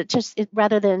does, but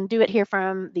rather than do it here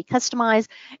from the customize,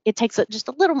 it takes just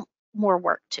a little more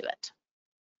work to it.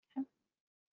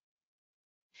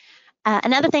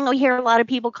 Another thing we hear a lot of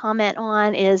people comment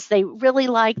on is they really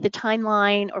like the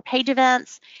timeline or page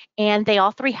events, and they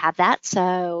all three have that.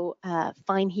 So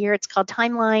fine here, it's called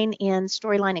timeline in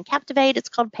Storyline and Captivate. It's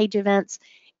called page events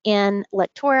in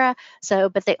Lectora. So,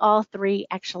 but they all three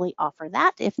actually offer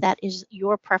that if that is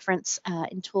your preference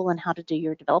in tool and how to do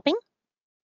your developing.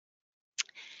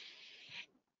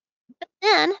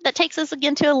 Then that takes us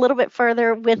again to a little bit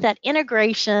further with that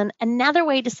integration. Another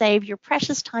way to save your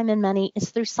precious time and money is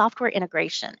through software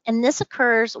integration. And this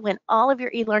occurs when all of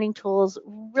your e-learning tools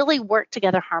really work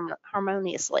together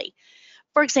harmoniously.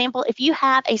 For example, if you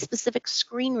have a specific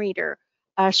screen reader,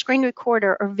 screen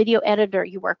recorder, or video editor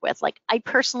you work with, like I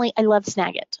love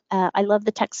Snagit. I love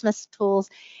the TextSmith tools.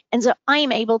 And so I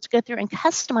am able to go through and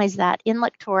customize that in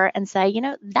Lectora and say, you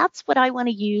know, that's what I want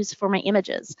to use for my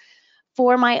images.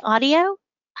 For my audio,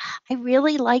 I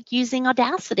really like using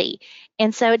Audacity.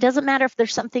 And so it doesn't matter if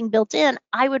there's something built in,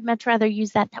 I would much rather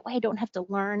use that. That way I don't have to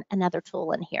learn another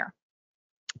tool in here.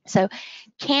 So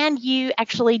can you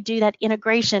actually do that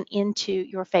integration into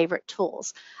your favorite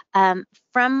tools?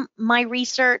 From my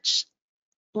research,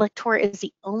 Lectora is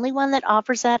the only one that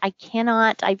offers that.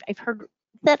 I've heard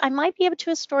that I might be able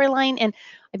to a Storyline, and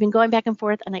I've been going back and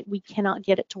forth, and we cannot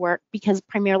get it to work because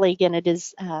primarily, again, it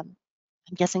is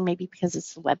I'm guessing maybe because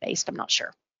it's web-based, I'm not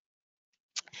sure.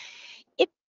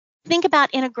 Think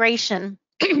about integration.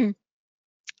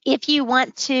 If you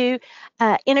want to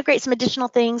integrate some additional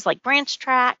things like branch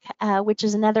track, which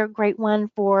is another great one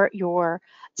for your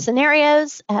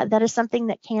scenarios, that is something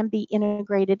that can be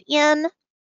integrated in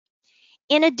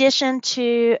addition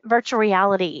to virtual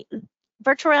reality.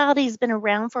 Virtual reality has been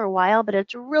around for a while, but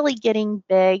it's really getting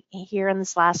big here in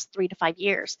this last 3 to 5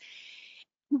 years.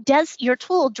 Does your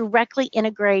tool directly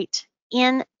integrate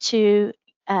into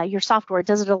your software?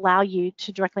 Does it allow you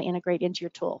to directly integrate into your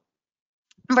tool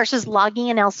versus logging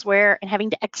in elsewhere and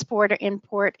having to export or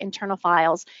import internal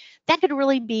files? This can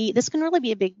really be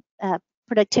a big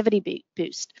productivity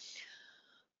boost.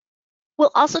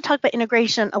 We'll also talk about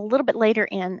integration a little bit later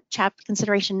in chapter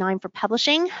consideration 9 for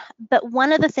publishing. But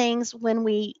one of the things when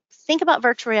we think about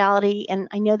virtual reality, and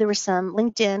I know there were some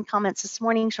LinkedIn comments this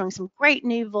morning showing some great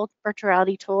new virtual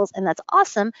reality tools, and that's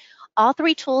awesome. All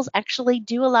three tools actually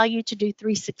do allow you to do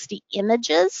 360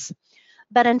 images,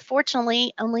 but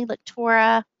unfortunately, only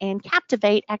Lectora and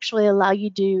Captivate actually allow you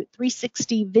to do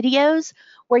 360 videos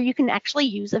where you can actually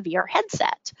use a VR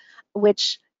headset,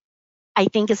 which I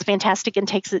think is fantastic and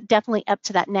takes it definitely up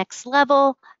to that next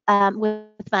level with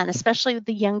fun, especially with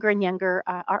the younger and younger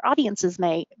our audiences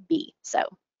may be. So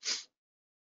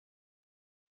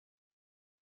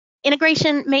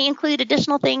Integration may include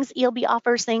additional things. ELB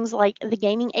offers things like the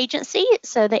gaming agency,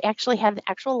 so they actually have the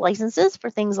actual licenses for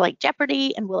things like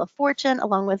Jeopardy and Wheel of Fortune,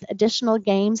 along with additional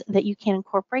games that you can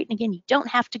incorporate. And again, you don't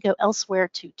have to go elsewhere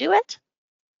to do it.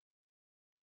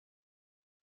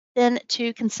 Then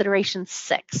to consideration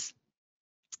 6.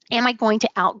 Am I going to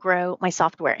outgrow my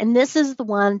software? And this is the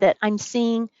one that I'm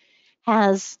seeing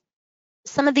has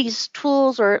some of these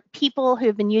tools or people who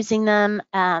have been using them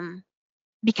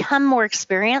become more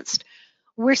experienced.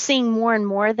 We're seeing more and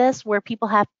more of this where people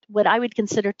have what I would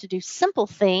consider to do simple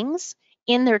things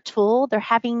in their tool. They're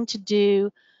having to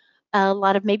do a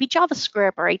lot of maybe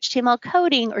JavaScript or HTML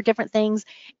coding or different things.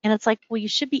 And it's like, well, you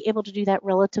should be able to do that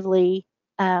relatively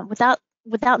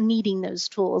without needing those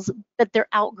tools, but they're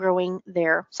outgrowing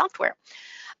their software.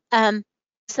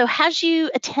 So as you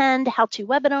attend how-to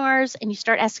webinars and you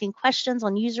start asking questions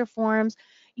on user forums,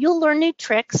 you'll learn new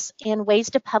tricks and ways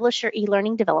to publish your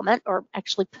e-learning development or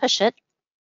actually push it.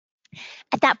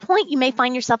 At that point, you may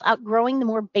find yourself outgrowing the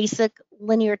more basic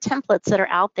linear templates that are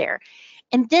out there.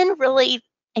 And then really,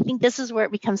 I think this is where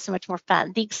it becomes so much more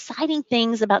fun. The exciting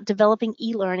things about developing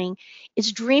e-learning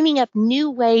is dreaming up new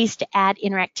ways to add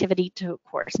interactivity to a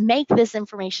course, make this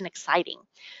information exciting.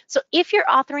 So if your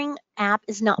authoring app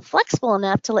is not flexible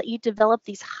enough to let you develop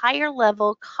these higher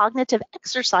level cognitive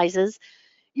exercises,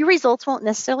 your results won't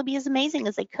necessarily be as amazing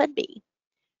as they could be.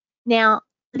 Now,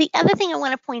 the other thing I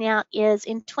want to point out is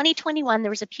in 2021, there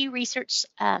was a Pew Research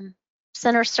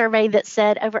Center survey that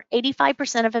said over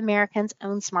 85% of Americans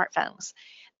own smartphones.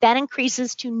 That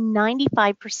increases to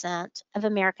 95% of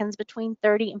Americans between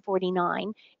 30 and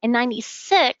 49, and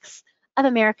 96 of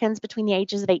Americans between the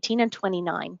ages of 18 and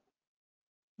 29.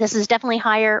 This is definitely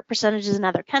higher percentages in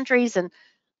other countries, and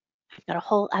I've got a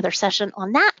whole other session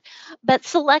on that. But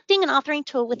selecting an authoring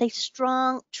tool with a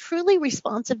strong, truly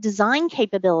responsive design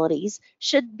capabilities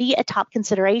should be a top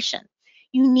consideration.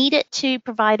 You need it to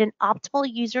provide an optimal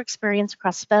user experience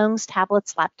across phones,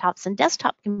 tablets, laptops, and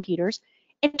desktop computers,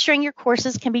 ensuring your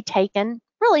courses can be taken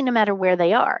really no matter where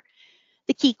they are.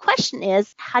 The key question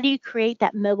is, how do you create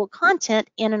that mobile content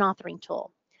in an authoring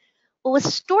tool? Well, with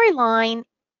Storyline,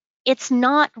 it's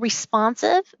not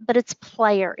responsive, but its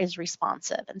player is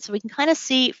responsive. And so we can kind of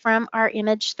see from our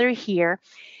image through here,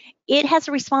 it has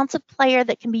a responsive player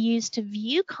that can be used to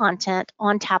view content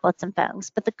on tablets and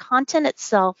phones, but the content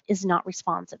itself is not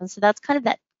responsive. And so that's kind of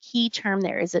that key term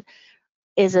there. Is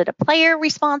it a player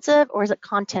responsive or is it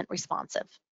content responsive?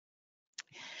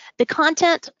 The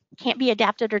content can't be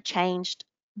adapted or changed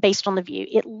based on the view.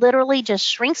 It literally just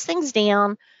shrinks things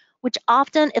down, which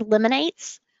often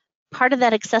eliminates part of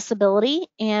that accessibility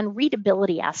and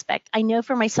readability aspect. I know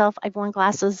for myself, I've worn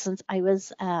glasses since I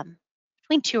was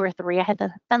between 2 or 3. I had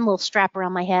the fun little strap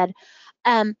around my head.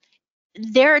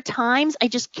 There are times I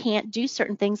just can't do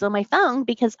certain things on my phone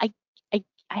because I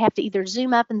have to either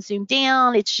zoom up and zoom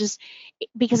down. It's just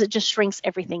because it just shrinks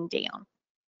everything down.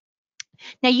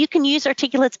 Now you can use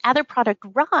Articulate's other product,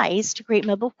 Rise, to create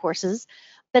mobile courses,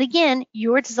 but again,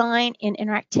 your design and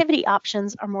interactivity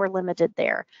options are more limited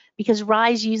there because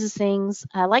Rise uses things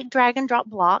like drag and drop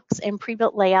blocks and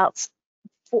pre-built layouts,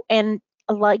 and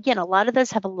a lot of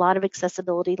those have a lot of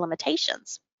accessibility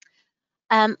limitations.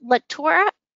 Lectora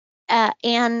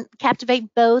and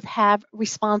Captivate both have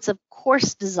responsive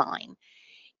course design.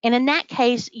 And in that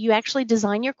case, you actually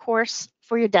design your course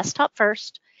for your desktop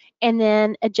first and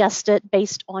then adjust it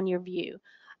based on your view.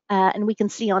 And we can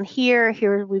see on here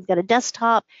we've got a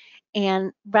desktop,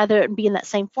 and rather than be in that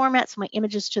same format, so my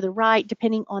image is to the right,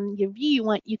 depending on your view you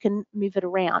want, you can move it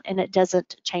around and it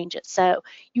doesn't change it. So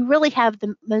you really have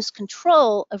the most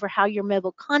control over how your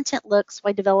mobile content looks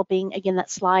by developing, again,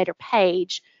 that slide or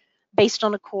page based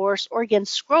on a course, or again,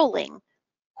 scrolling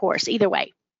course, either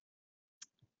way.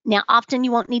 Now, often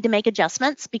you won't need to make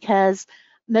adjustments because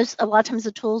a lot of times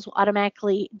the tools will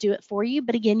automatically do it for you.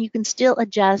 But again, you can still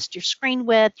adjust your screen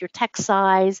width, your text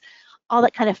size, all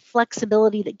that kind of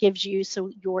flexibility that gives you so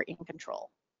you're in control.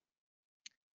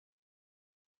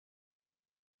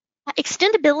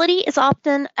 Extendability is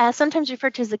often sometimes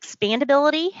referred to as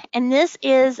expandability, and this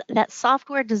is that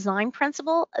software design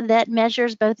principle that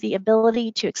measures both the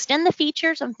ability to extend the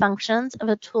features and functions of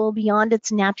a tool beyond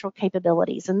its natural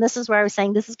capabilities. And this is where I was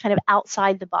saying this is kind of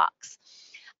outside the box,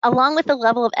 along with the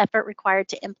level of effort required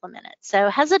to implement it.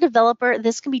 So as a developer,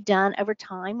 this can be done over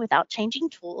time without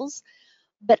changing tools,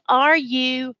 but are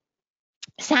you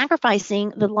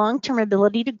sacrificing the long-term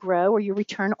ability to grow or your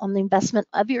return on the investment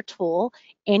of your tool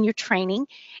and your training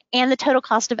and the total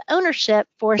cost of ownership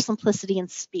for simplicity and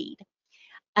speed?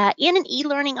 In an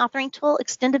e-learning authoring tool,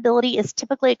 extendability is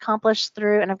typically accomplished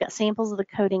through, and I've got samples of the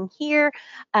coding here,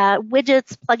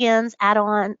 widgets, plugins,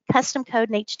 add-on, custom code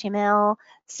in HTML,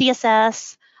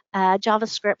 CSS,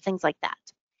 JavaScript, things like that.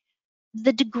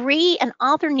 The degree an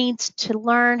author needs to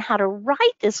learn how to write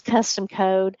this custom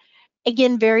code,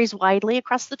 again, varies widely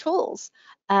across the tools.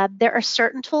 There are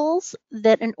certain tools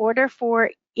that in order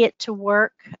for it to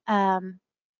work,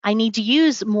 I need to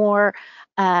use more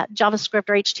JavaScript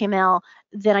or HTML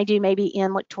than I do maybe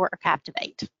in Lectora or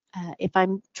Captivate if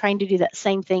I'm trying to do that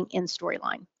same thing in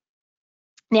Storyline.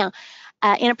 Now,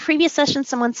 in a previous session,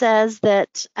 someone says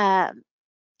that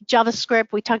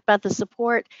JavaScript, we talked about the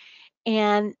support,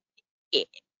 and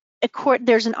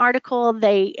there's an article,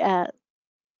 they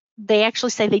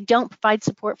actually say they don't provide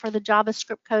support for the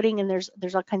JavaScript coding, and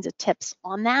there's all kinds of tips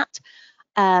on that.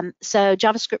 So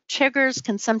JavaScript triggers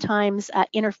can sometimes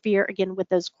interfere again with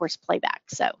those course playbacks.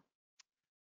 So,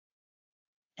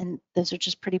 and those are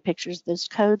just pretty pictures, those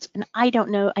codes, and I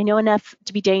don't know, I know enough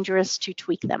to be dangerous to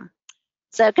tweak them.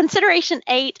 So consideration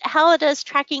 8, how does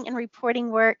tracking and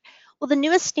reporting work? Well, the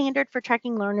newest standard for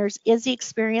tracking learners is the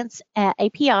Experience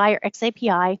API or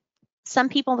XAPI. Some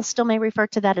people still may refer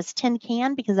to that as Tin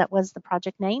Can because that was the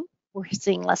project name. We're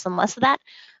seeing less and less of that.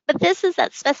 But this is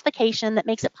that specification that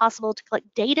makes it possible to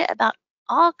collect data about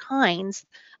all kinds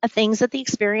of things that the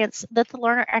experience that the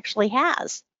learner actually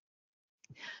has.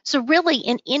 So really,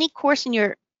 in any course in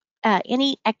your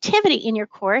any activity in your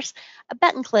course, a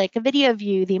button click, a video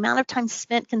view, the amount of time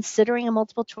spent considering a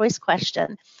multiple choice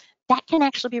question, that can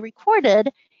actually be recorded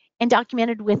and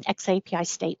documented with XAPI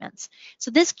statements.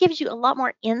 So this gives you a lot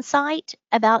more insight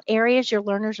about areas your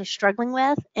learners are struggling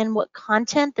with and what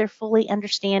content they're fully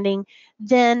understanding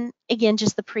than, again,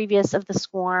 just the previous of the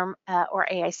SCORM or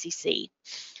AICC.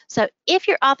 So if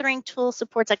your authoring tool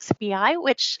supports XAPI,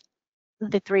 which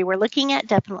the 3 we're looking at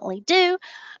definitely do,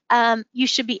 you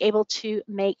should be able to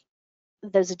make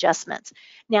those adjustments.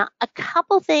 Now, a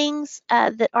couple things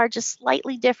that are just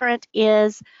slightly different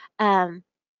is,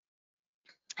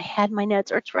 I had my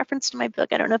notes, or it's referenced in my book,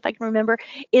 I don't know if I can remember,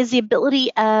 is the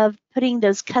ability of putting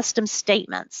those custom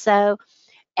statements. So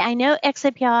I know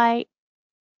XAPI,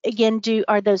 again,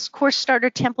 are those course starter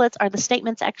templates, are the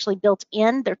statements actually built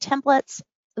in? They're templates.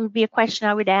 It would be a question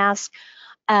I would ask.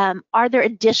 Are there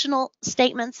additional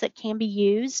statements that can be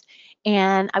used?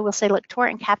 And I will say Lectora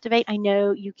and Captivate, I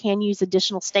know you can use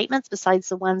additional statements besides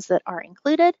the ones that are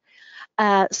included.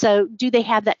 So do they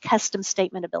have that custom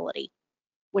statement ability?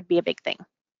 Would be a big thing.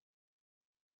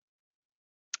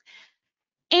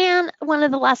 And one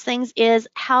of the last things is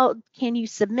how can you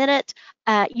submit it?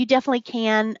 You definitely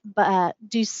can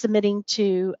do submitting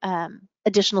to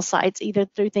additional sites, either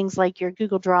through things like your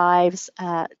Google Drives,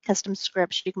 custom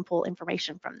scripts, you can pull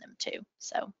information from them too.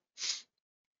 So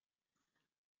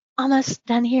almost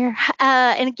done here.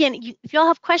 And again, if you all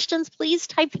have questions, please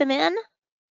type them in.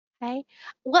 Okay.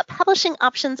 What publishing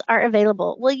options are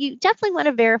available? Well, you definitely want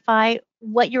to verify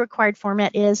what your required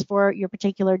format is for your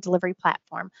particular delivery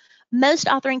platform. Most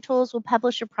authoring tools will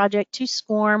publish your project to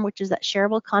SCORM, which is that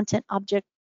Shareable Content Object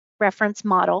Reference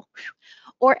Model,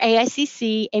 or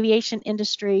AICC, Aviation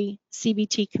Industry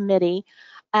CBT Committee,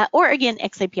 or again,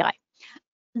 XAPI.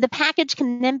 The package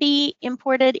can then be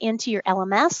imported into your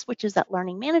LMS, which is that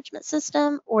learning management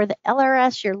system, or the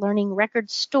LRS, your learning record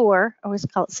store. I always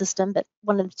call it system, but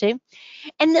one of the two.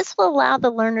 And this will allow the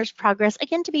learner's progress,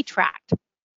 again, to be tracked.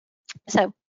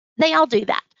 So they all do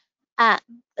that.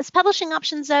 As publishing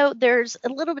options, though, there's a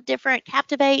little bit different.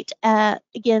 Captivate,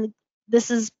 again,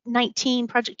 this is 19.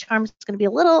 Project Charm is going to be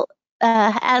a little,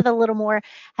 add a little more,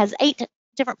 has 8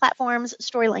 different platforms,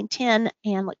 Storyline 10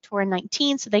 and Lectora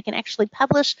 19, so they can actually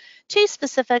publish to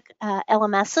specific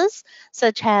LMSs,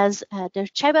 such as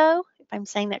Docebo, if I'm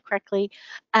saying that correctly,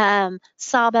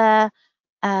 Saba,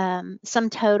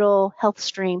 SumTotal,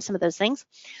 HealthStream, some of those things.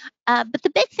 But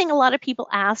the big thing a lot of people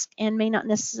ask and may not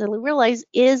necessarily realize,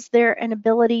 is there an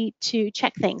ability to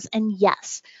check things? And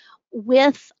yes,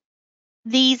 with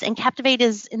these, and Captivate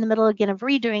is in the middle again of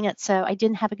redoing it, so I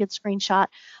didn't have a good screenshot,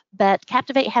 but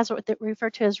Captivate has what they refer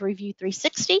to as Review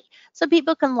 360, so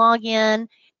people can log in.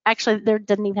 Actually, there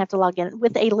doesn't even have to log in.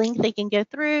 With a link, they can go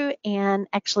through and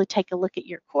actually take a look at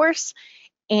your course.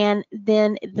 And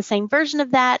then the same version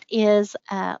of that is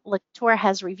Lectora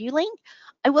has Review Link.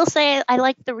 I will say I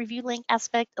like the Review Link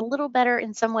aspect a little better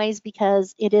in some ways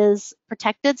because it is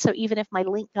protected, so even if my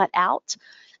link got out,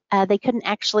 they couldn't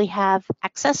actually have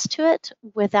access to it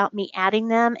without me adding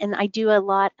them. And I do a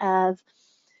lot of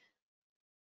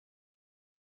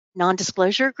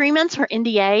non-disclosure agreements or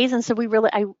NDAs. And so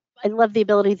I love the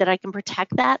ability that I can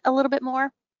protect that a little bit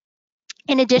more.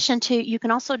 In addition to, you can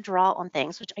also draw on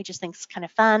things, which I just think is kind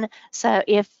of fun. So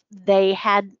if they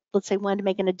had, let's say, wanted to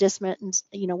make an adjustment and,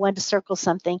 wanted to circle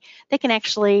something, they can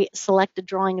actually select a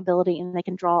drawing ability and they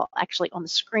can draw actually on the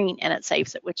screen and it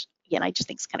saves it, which again, I just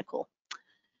think is kind of cool.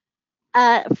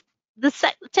 The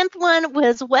 10th one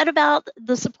was, what about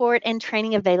the support and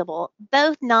training available?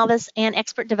 Both novice and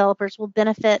expert developers will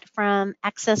benefit from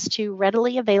access to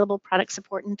readily available product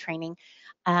support and training.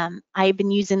 I've been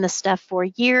using this stuff for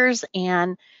years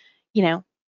and,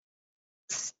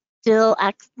 still,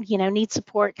 need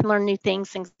support, can learn new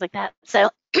things like that. So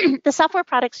the software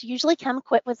products usually come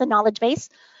equipped with a knowledge base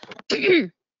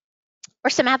or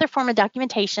some other form of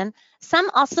documentation.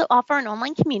 Some also offer an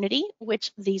online community,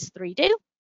 which these three do,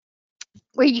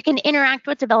 where you can interact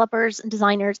with developers and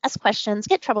designers, ask questions,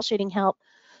 get troubleshooting help.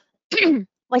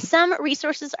 While some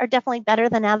resources are definitely better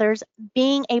than others,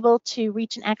 being able to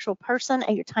reach an actual person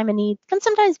at your time of need can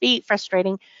sometimes be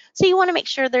frustrating. So you want to make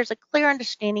sure there's a clear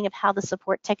understanding of how the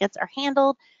support tickets are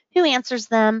handled, who answers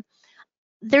them.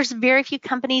 There's very few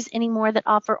companies anymore that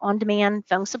offer on-demand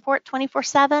phone support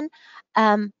 24/7.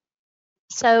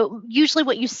 So usually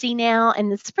what you see now,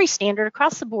 and it's pretty standard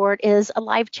across the board, is a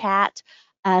live chat,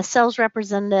 a sales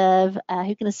representative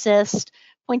who can assist,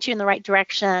 point you in the right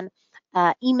direction,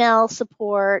 email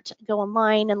support, go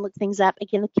online and look things up.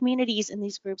 Again, the communities in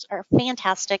these groups are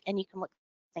fantastic and you can look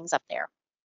things up there.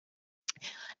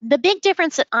 The big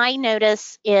difference that I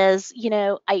notice is,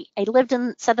 I lived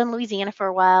in Southern Louisiana for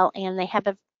a while and they have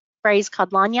a phrase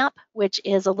called lagniappe, which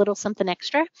is a little something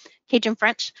extra, Cajun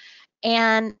French.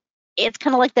 And it's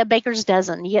kind of like the baker's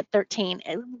dozen, you get 13.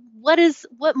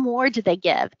 What more do they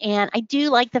give? And I do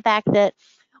like the fact that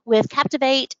with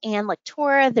Captivate and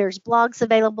Lectora, there's blogs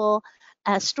available.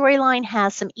 Storyline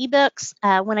has some ebooks.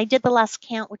 When I did the last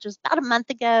count, which was about a month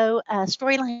ago,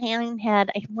 Storyline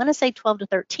had, I want to say 12 to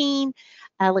 13.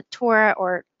 Lectora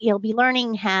or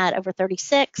eLearning had over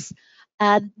 36.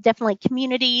 Definitely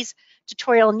communities,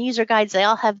 tutorial and user guides, they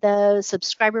all have those.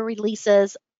 Subscriber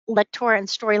releases. Lectora and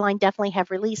Storyline definitely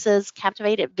have releases.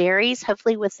 Captivate, it varies.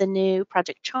 Hopefully with the new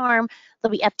Project Charm,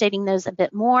 they'll be updating those a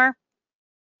bit more.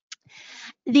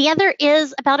 The other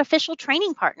is about official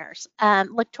training partners.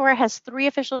 Lectora has 3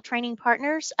 official training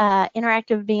partners,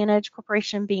 Interactive Advantage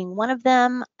Corporation being one of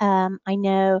them. I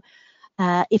know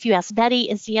If You Ask Betty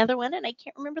is the other one, and I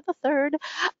can't remember the third.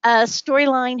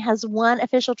 Storyline has 1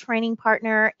 official training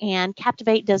partner, and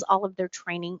Captivate does all of their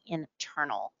training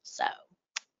internal. So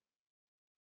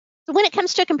when it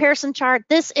comes to a comparison chart,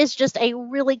 this is just a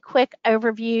really quick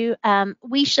overview.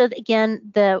 We should,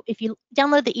 again, if you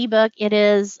download the ebook, it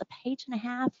is a page and a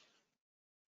half,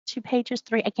 2 pages,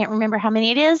 3, I can't remember how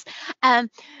many it is.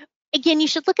 Again, you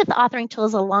should look at the authoring tool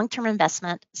as a long-term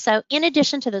investment. So in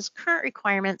addition to those current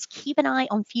requirements, keep an eye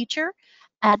on future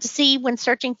to see when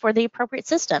searching for the appropriate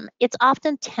system. It's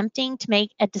often tempting to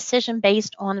make a decision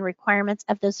based on the requirements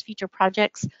of those future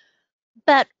projects.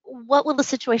 But what will the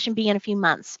situation be in a few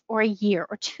months or a year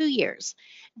or 2 years?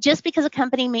 Just because a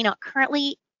company may not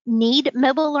currently need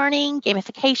mobile learning,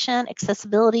 gamification,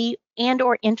 accessibility, and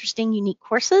or interesting, unique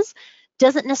courses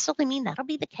doesn't necessarily mean that'll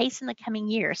be the case in the coming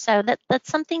year. So that's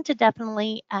something to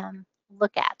definitely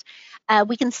look at.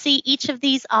 We can see each of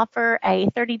these offer a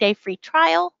 30-day free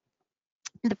trial.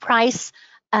 The price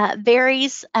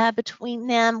varies between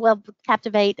them. Well,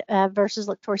 Captivate versus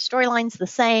Lectora Storyline's the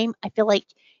same. I feel like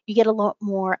you get a lot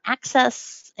more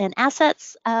access and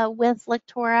assets with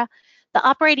Lectora. The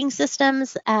operating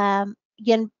systems,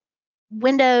 again,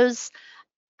 Windows,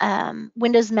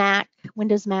 Windows Mac,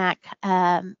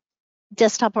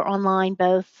 desktop or online,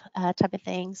 both type of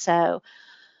thing. So,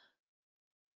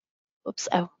 oops,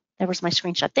 oh, there was my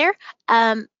screenshot there.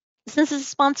 Since this is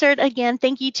sponsored, again,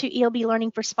 thank you to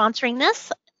eLearning for sponsoring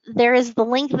this. There is the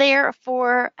link there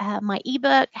for my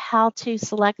ebook, How to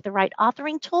Select the Right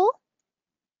Authoring Tool.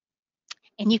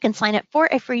 And you can sign up for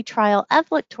a free trial of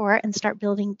Lectora and start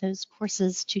building those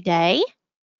courses today.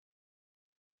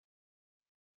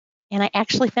 And I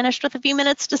actually finished with a few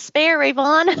minutes to spare,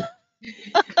 Rayvon.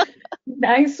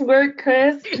 Nice work,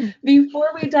 Chris. Before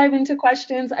we dive into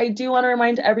questions, I do want to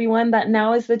remind everyone that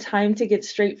now is the time to get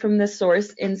straight from the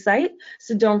source insight.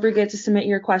 So don't forget to submit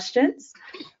your questions.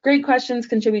 Great questions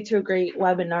contribute to a great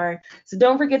webinar. So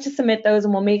don't forget to submit those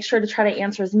and we'll make sure to try to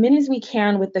answer as many as we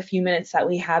can with the few minutes that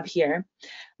we have here.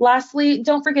 Lastly,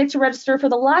 don't forget to register for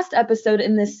the last episode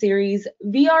in this series,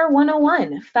 VR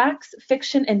 101, Facts,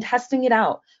 Fiction, and Testing It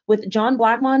Out, with John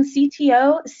Blackmon,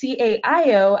 CTO,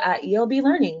 CAIO at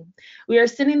eLearning. We are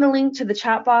sending the link to the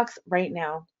chat box right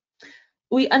now.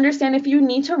 We understand if you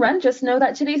need to run, just know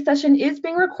that today's session is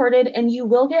being recorded and you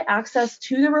will get access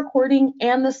to the recording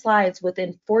and the slides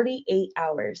within 48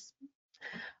 hours.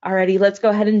 Alrighty, let's go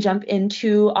ahead and jump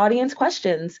into audience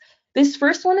questions. This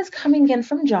first one is coming in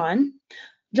from John.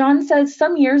 John says,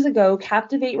 some years ago,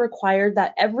 Captivate required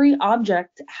that every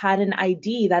object had an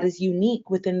ID that is unique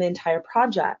within the entire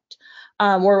project.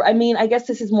 I guess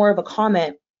this is more of a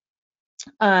comment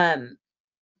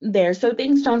there. So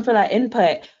thanks, John, for that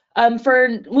input.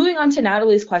 For moving on to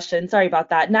Natalie's question, sorry about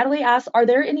that. Natalie asks, are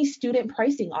there any student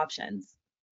pricing options?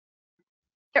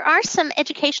 There are some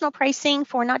educational pricing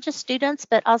for not just students,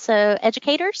 but also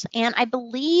educators. And I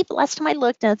believe last time I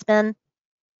looked, and it's been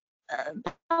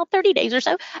about 30 days or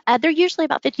so, they're usually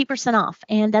about 50% off.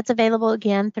 And that's available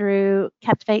again through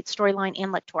Captivate, Storyline,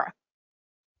 and Lectora.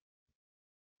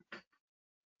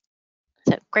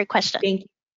 So great question. Thank you.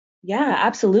 Yeah,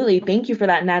 absolutely. Thank you for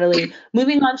that, Natalie.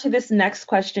 Moving on to this next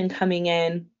question coming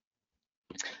in.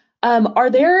 Are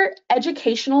there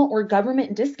educational or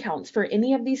government discounts for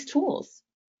any of these tools?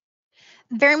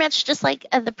 Very much just like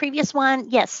the previous one,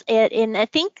 yes. And I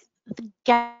think the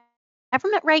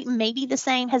government rate may be the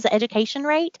same as the education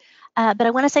rate, but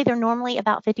I want to say they're normally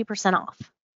about 50% off.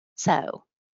 So,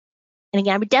 and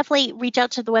again, I would definitely reach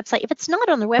out to the website. If it's not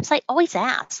on their website, always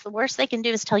ask. The worst they can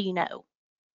do is tell you no.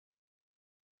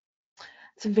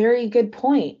 It's a very good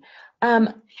point.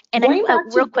 And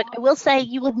real quick, I will say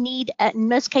you would need, in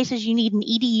most cases, you need an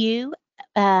EDU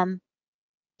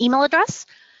email address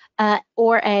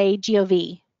or a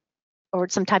GOV or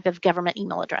some type of government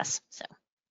email address. So.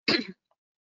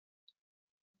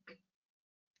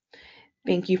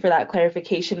 Thank you for that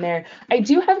clarification there. I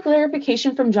do have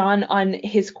clarification from John on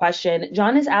his question.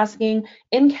 John is asking,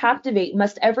 in Captivate,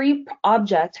 must every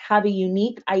object have a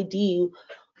unique ID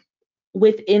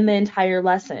within the entire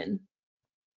lesson?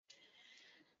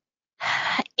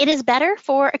 It is better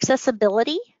for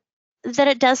accessibility that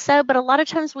it does so, but a lot of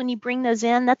times when you bring those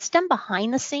in, that's done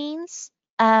behind the scenes.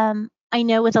 I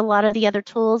know with a lot of the other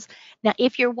tools. Now,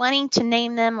 if you're wanting to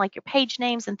name them like your page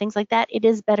names and things like that, it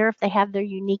is better if they have their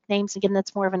unique names. Again,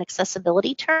 that's more of an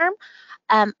accessibility term.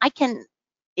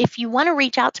 If you want to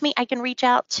reach out to me, I can reach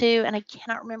out to, and I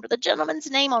cannot remember the gentleman's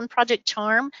name on Project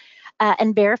Charm,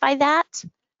 and verify that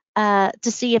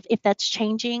to see if that's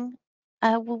changing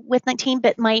with 19.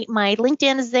 But my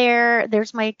LinkedIn is there.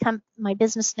 There's my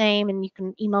business name, and you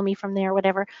can email me from there,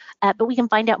 whatever. But we can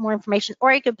find out more information, or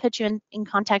I could put you in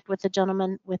contact with the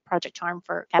gentleman with Project Charm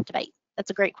for Captivate. That's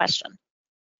a great question.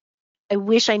 I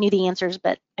wish I knew the answers,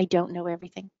 but I don't know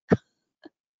everything.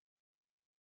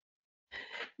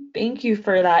 Thank you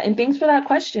for that, and thanks for that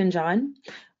question, John.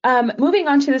 Moving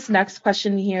on to this next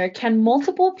question here, can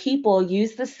multiple people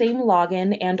use the same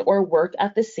login and or work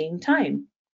at the same time?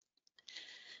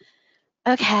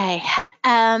 Okay.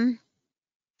 How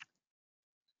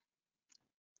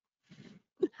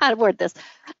to word this?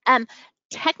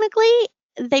 Technically,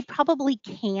 they probably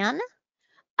can.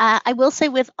 I will say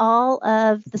with all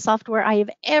of the software I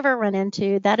have ever run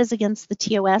into, that is against the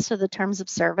TOS or the terms of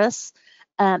service,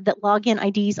 that login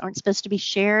IDs aren't supposed to be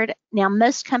shared. Now,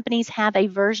 most companies have a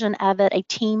version of it, a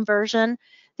team version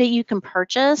that you can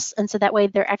purchase. And so that way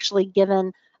they're actually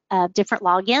given different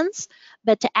logins.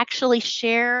 But to actually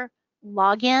share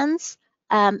logins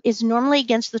is normally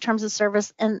against the terms of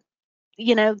service. And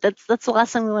you know, that's the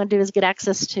last thing we want to do is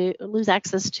lose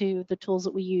access to the tools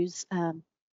that we use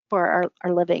for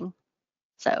our living.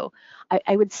 So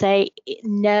I would say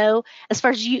no. As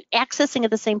far as you accessing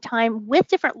at the same time with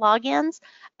different logins,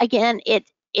 again,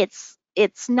 it's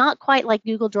not quite like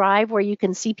Google Drive where you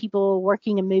can see people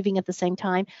working and moving at the same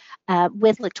time.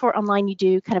 With Lectora Online, you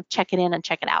do kind of check it in and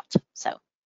check it out. So.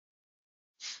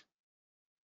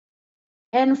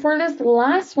 And for this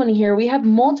last one here, we have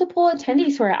multiple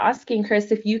attendees who are asking,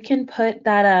 Chris, if you can put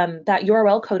that that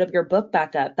URL code of your book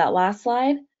back up, that last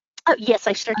slide. Oh, yes,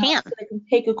 I sure can. So I can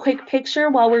take a quick picture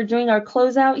while we're doing our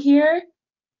closeout here.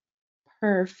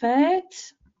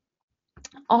 Perfect.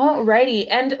 Alrighty,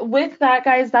 and with that,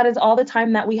 guys, that is all the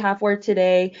time that we have for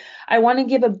today. I want to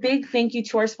give a big thank you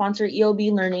to our sponsor,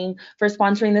 eLearning, for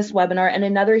sponsoring this webinar, and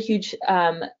another huge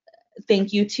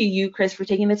thank you to you, Chris, for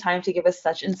taking the time to give us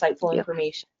such insightful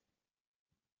information.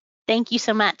 Thank you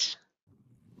so much.